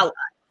 wow us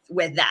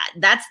with that.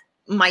 That's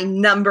my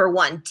number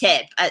 1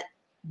 tip.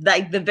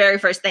 Like, the very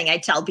first thing I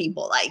tell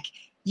people, like,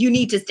 you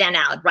need to stand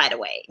out right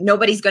away.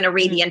 Nobody's going to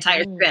read the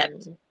entire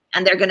script,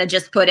 and they're going to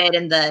just put it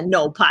in the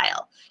no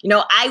pile. You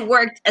know, I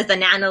worked as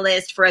an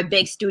analyst for a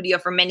big studio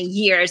for many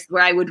years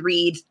where I would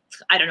read,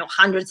 I don't know,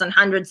 hundreds and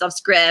hundreds of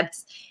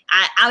scripts.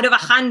 Out of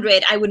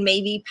 100, I would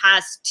maybe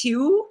pass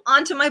 2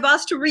 on to my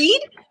boss to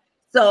read.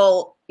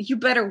 So you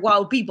better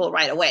wow people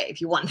right away if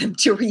you want them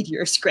to read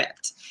your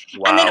script.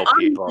 Wow, and then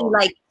honestly, people.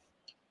 like,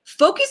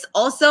 focus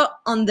also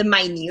on the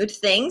minute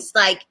things.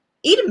 Like,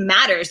 it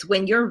matters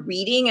when you're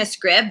reading a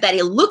script that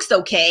it looks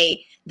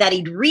okay, that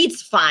it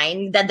reads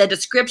fine, that the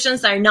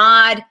descriptions are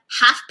not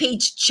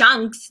half-page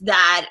chunks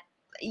that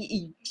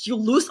you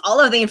lose all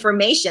of the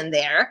information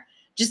there.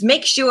 Just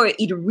make sure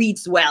it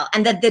reads well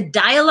and that the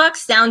dialogue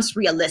sounds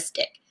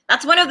realistic.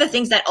 That's one of the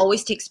things that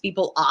always takes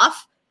people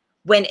off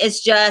when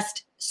it's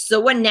just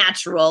so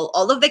unnatural.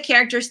 All of the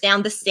characters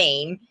sound the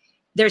same.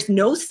 There's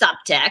no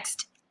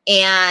subtext,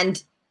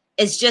 and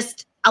it's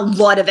just a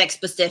lot of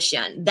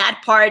exposition.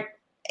 That part,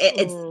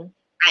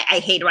 I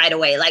hate right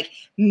away. Like,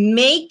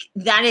 make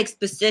that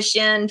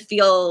exposition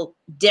feel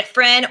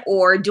different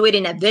or do it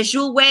in a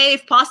visual way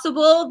if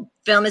possible.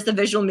 Film is a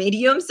visual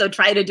medium, so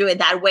try to do it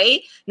that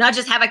way. Not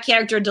just have a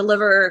character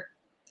deliver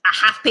a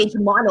half-page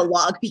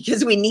monologue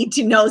because we need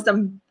to know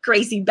some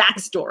crazy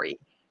backstory.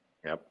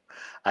 Yep.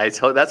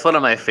 That's one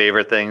of my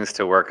favorite things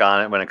to work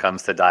on when it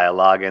comes to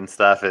dialogue and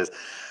stuff is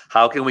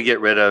how can we get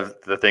rid of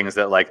the things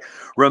that like,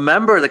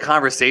 remember the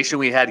conversation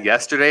we had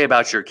yesterday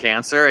about your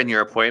cancer and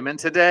your appointment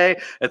today?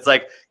 It's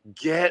like,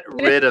 get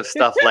rid of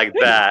stuff like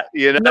that.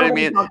 You know what I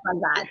mean? Talks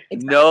like that.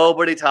 Exactly.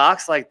 Nobody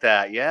talks like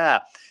that. Yeah.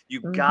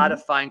 You've got to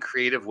find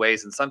creative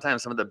ways. And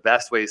sometimes some of the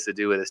best ways to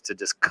do it is to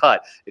just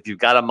cut. If you've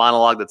got a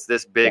monologue that's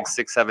this big,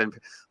 6, 7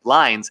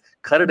 lines,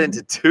 cut it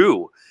into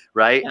 2,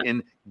 right? Yeah.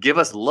 And give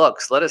us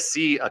looks. Let us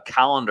see a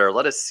calendar.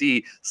 Let us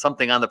see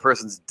something on the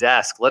person's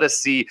desk. Let us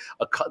see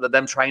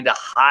them trying to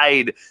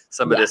hide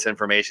some of this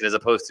information as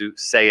opposed to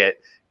say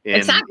it in,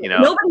 exactly. you know.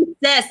 Nobody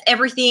says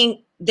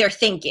everything they're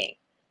thinking.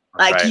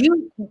 Like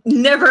you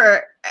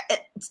never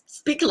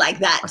speak like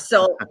that.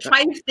 So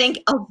try to think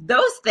of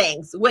those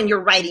things when you're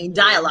writing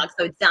dialogue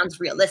so it sounds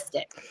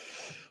realistic.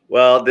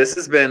 Well, this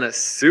has been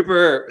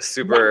super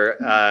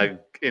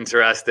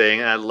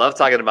interesting. I love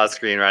talking about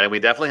screenwriting. We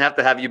definitely have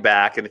to have you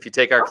back. And if you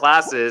take our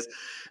classes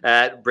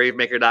at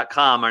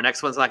bravemaker.com, our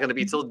next one's not going to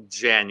be till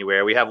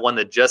January. We have one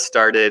that just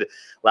started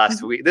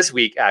this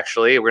week,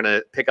 actually. We're going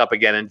to pick up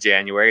again in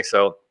January.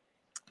 So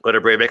go to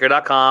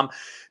bravemaker.com.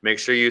 Make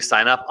sure you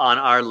sign up on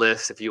our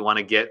list if you want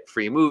to get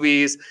free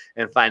movies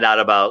and find out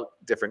about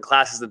different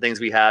classes and things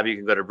we have. You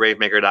can go to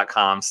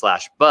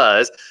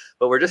bravemaker.com/buzz.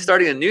 But we're just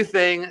starting a new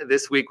thing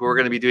this week. We're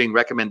going to be doing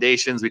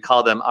recommendations. We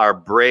call them our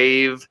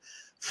Brave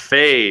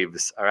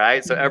Faves. All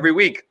right. So every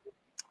week,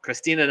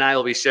 Christina and I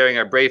will be sharing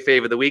our Brave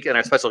Fave of the week, and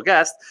our special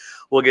guest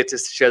will get to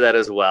share that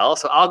as well.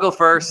 So I'll go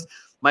first.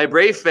 My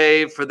Brave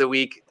Fave for the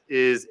week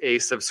is a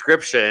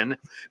subscription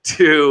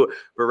to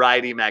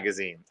Variety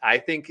magazine. I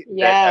think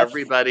that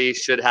everybody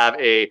should have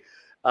a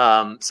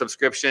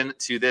subscription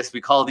to this.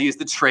 We call these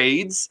the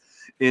trades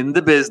in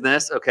the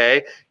business.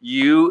 Okay.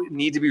 You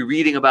need to be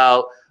reading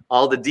about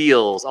all the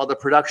deals, all the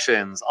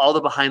productions, all the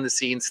behind the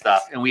scenes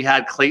stuff. And we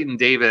had Clayton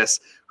Davis,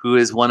 who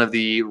is one of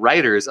the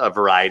writers of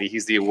Variety.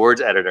 He's the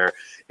awards editor.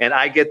 And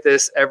I get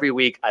this every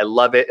week. I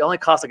love it. It only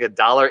costs like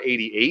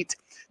 $1.88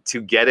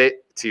 to get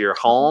it to your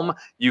home.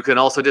 You can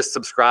also just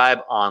subscribe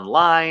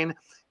online,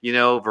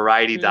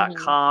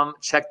 variety.com.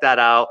 Check that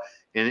out.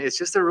 And it's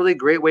just a really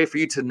great way for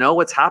you to know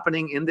what's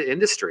happening in the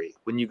industry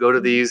when you go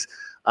to these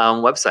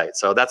websites.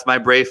 So that's my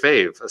Brave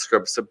Fave, a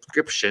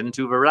subscription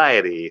to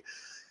Variety.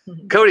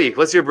 Cody,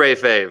 what's your Brave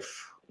Fave?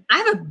 I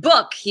have a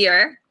book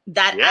here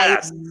that I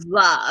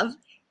love.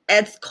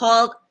 It's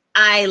called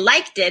I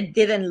Liked It,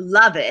 Didn't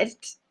Love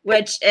It,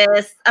 which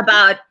is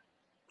about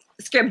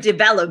script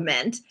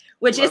development,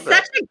 which is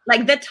such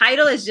the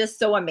title is just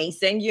so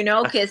amazing,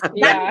 because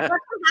that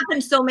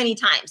happens so many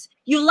times.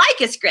 You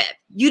like a script,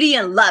 you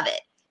didn't love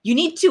it. You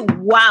need to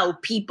wow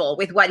people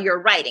with what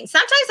you're writing.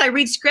 Sometimes I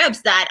read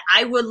scripts that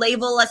I would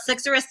label a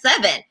 6 or a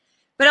 7,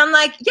 but I'm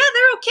like, yeah,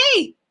 they're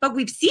okay, but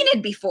we've seen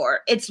it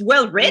before. It's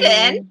well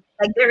written.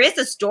 Like there is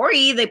a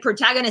story, the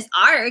protagonist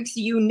arcs,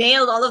 you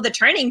nailed all of the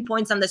turning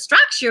points on the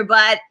structure,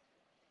 but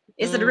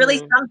is it really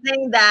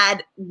something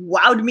that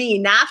wowed me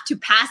enough to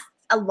pass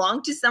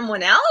along to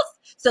someone else?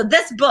 So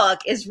this book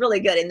is really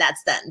good in that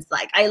sense.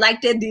 Like I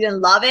liked it, didn't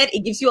love it.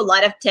 It gives you a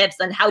lot of tips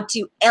on how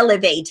to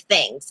elevate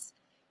things,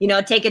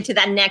 take it to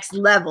that next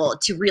level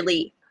to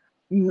really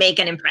make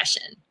an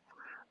impression.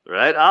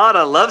 Right on.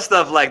 I love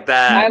stuff like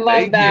that. I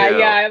love that.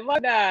 Yeah, I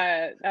love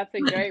that. That's a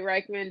great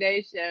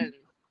recommendation.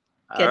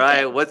 All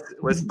right.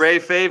 What's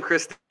Brave Fave,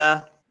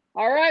 Christina?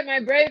 All right, my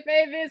Brave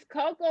Fave is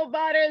Cocoa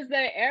Butters,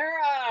 the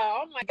era.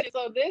 Oh my goodness.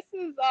 So this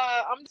is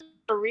I'm just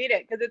gonna read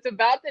it because it's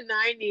about the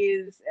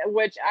 90s,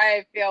 which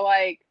I feel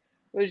like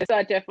was just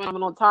such a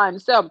phenomenal time.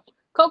 So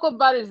Cocoa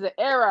Butters, the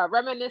era,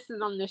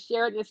 reminisces on the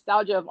shared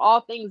nostalgia of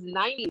all things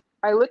 90s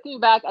by looking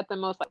back at the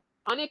most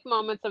iconic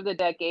moments of the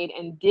decade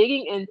and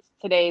digging into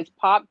today's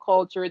pop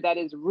culture that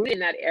is rooted in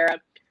that era.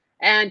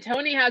 And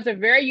Tony has a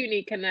very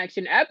unique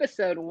connection.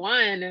 Episode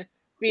 1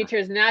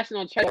 features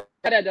national treasure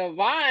Greta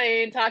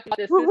Divine talking about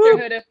the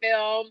sisterhood of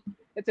film.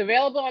 It's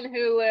available on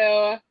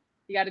Hulu.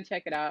 You got to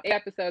check it out. 8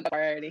 episodes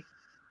already.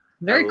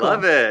 Very cool.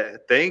 Love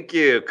it. Thank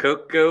you.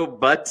 Cocoa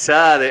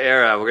Butter, the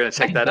era. We're going to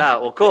check that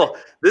out. Well, cool.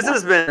 This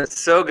has been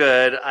so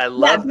good. I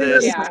love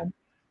this.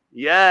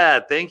 Yeah.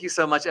 Thank you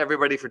so much,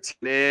 everybody, for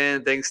tuning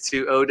in. Thanks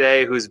to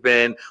Ode, who's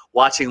been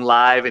watching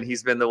live, and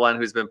he's been the one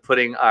who's been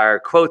putting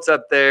our quotes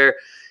up there.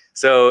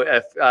 So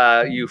if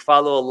you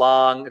follow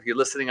along, if you're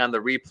listening on the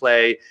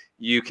replay,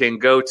 you can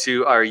go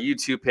to our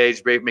YouTube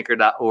page,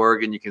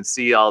 bravemaker.org, and you can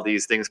see all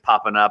these things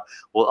popping up.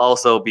 We'll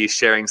also be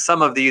sharing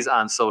some of these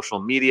on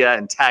social media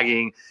and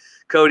tagging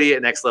Cody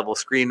at Next Level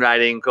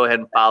Screenwriting. Go ahead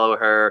and follow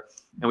her.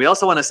 And we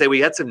also want to say we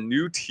had some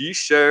new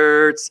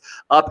t-shirts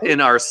up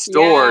in our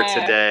store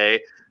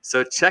today.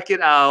 So check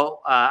it out.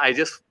 I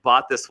just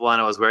bought this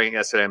one. I was wearing it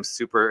yesterday. I'm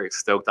super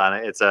stoked on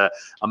it. It's a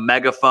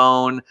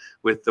megaphone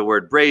with the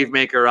word Brave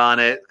Maker on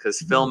it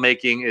because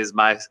filmmaking is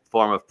my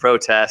form of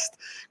protest.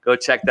 Go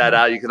check that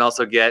out. You can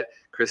also get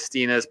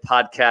Christina's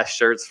podcast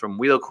shirts from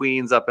Wheel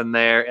Queens up in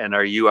there and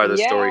our You Are the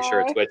Story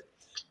shirts, which,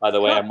 by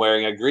the way, I'm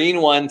wearing a green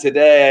one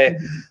today.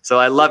 So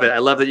I love it. I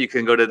love that you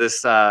can go to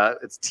this.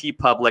 It's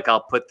TeePublic.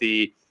 I'll put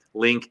the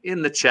link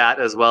in the chat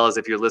as well as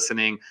if you're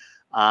listening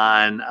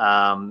on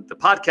the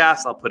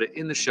podcast. I'll put it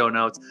in the show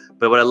notes.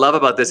 But what I love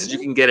about this is you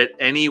can get it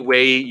any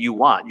way you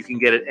want. You can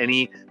get it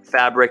any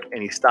fabric,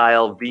 any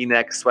style,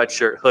 V-neck,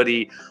 sweatshirt,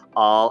 hoodie,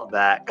 all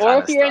that kind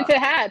of stuff. Or if you're into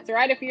hats,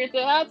 right? If you're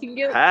into hats, you can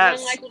get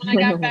one like when I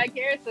got back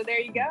here. So there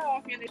you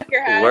go. If you're into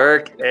your hat.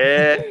 Work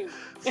it.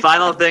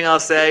 Final thing I'll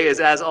say is,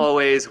 as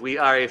always, we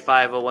are a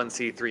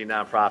 501c3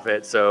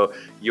 nonprofit, so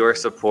your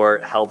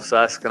support helps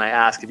us. Can I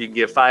ask if you can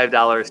give $5,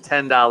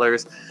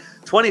 $10,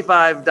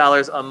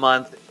 $25 a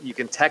month? You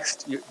can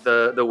text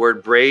the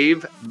word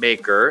Brave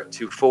Maker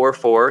to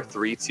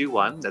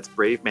 44321. That's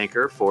Brave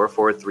Maker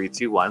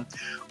 44321.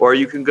 Or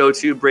you can go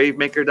to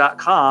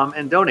bravemaker.com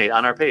and donate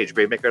on our page,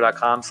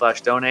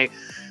 bravemaker.com/donate.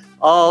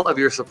 All of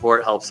your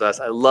support helps us.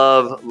 I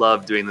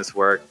love doing this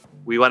work.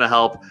 We want to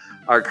help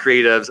our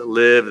creatives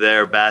live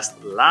their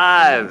best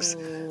lives.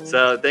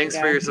 So thanks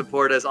for your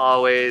support as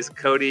always.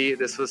 Cody,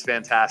 this was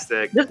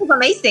fantastic. This was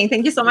amazing.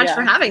 Thank you so much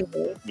for having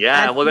me.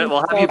 Yeah, we'll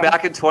have you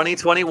back in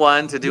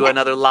 2021 to do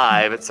another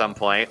live at some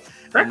point.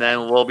 Sure. And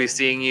then we'll be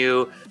seeing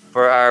you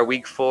for our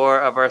week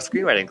 4 of our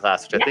screenwriting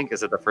class, which I think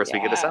is at the first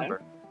week of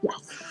December.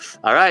 Yes.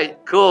 All right,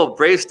 cool.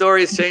 Brave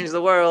stories change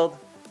the world.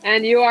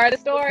 And you are the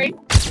story.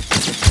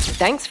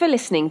 Thanks for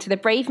listening to the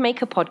Brave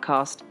Maker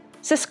podcast.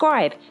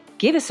 Subscribe,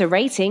 give us a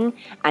rating,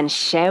 and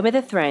share with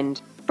a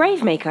friend.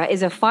 Brave Maker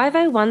is a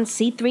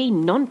 501c3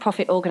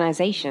 non-profit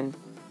organization.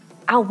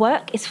 Our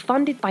work is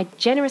funded by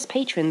generous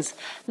patrons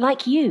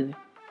like you.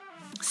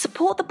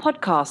 Support the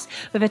podcast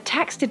with a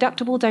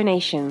tax-deductible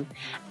donation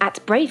at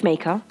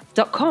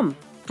bravemaker.com.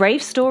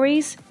 Brave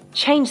stories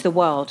change the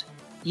world.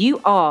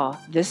 You are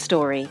the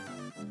story.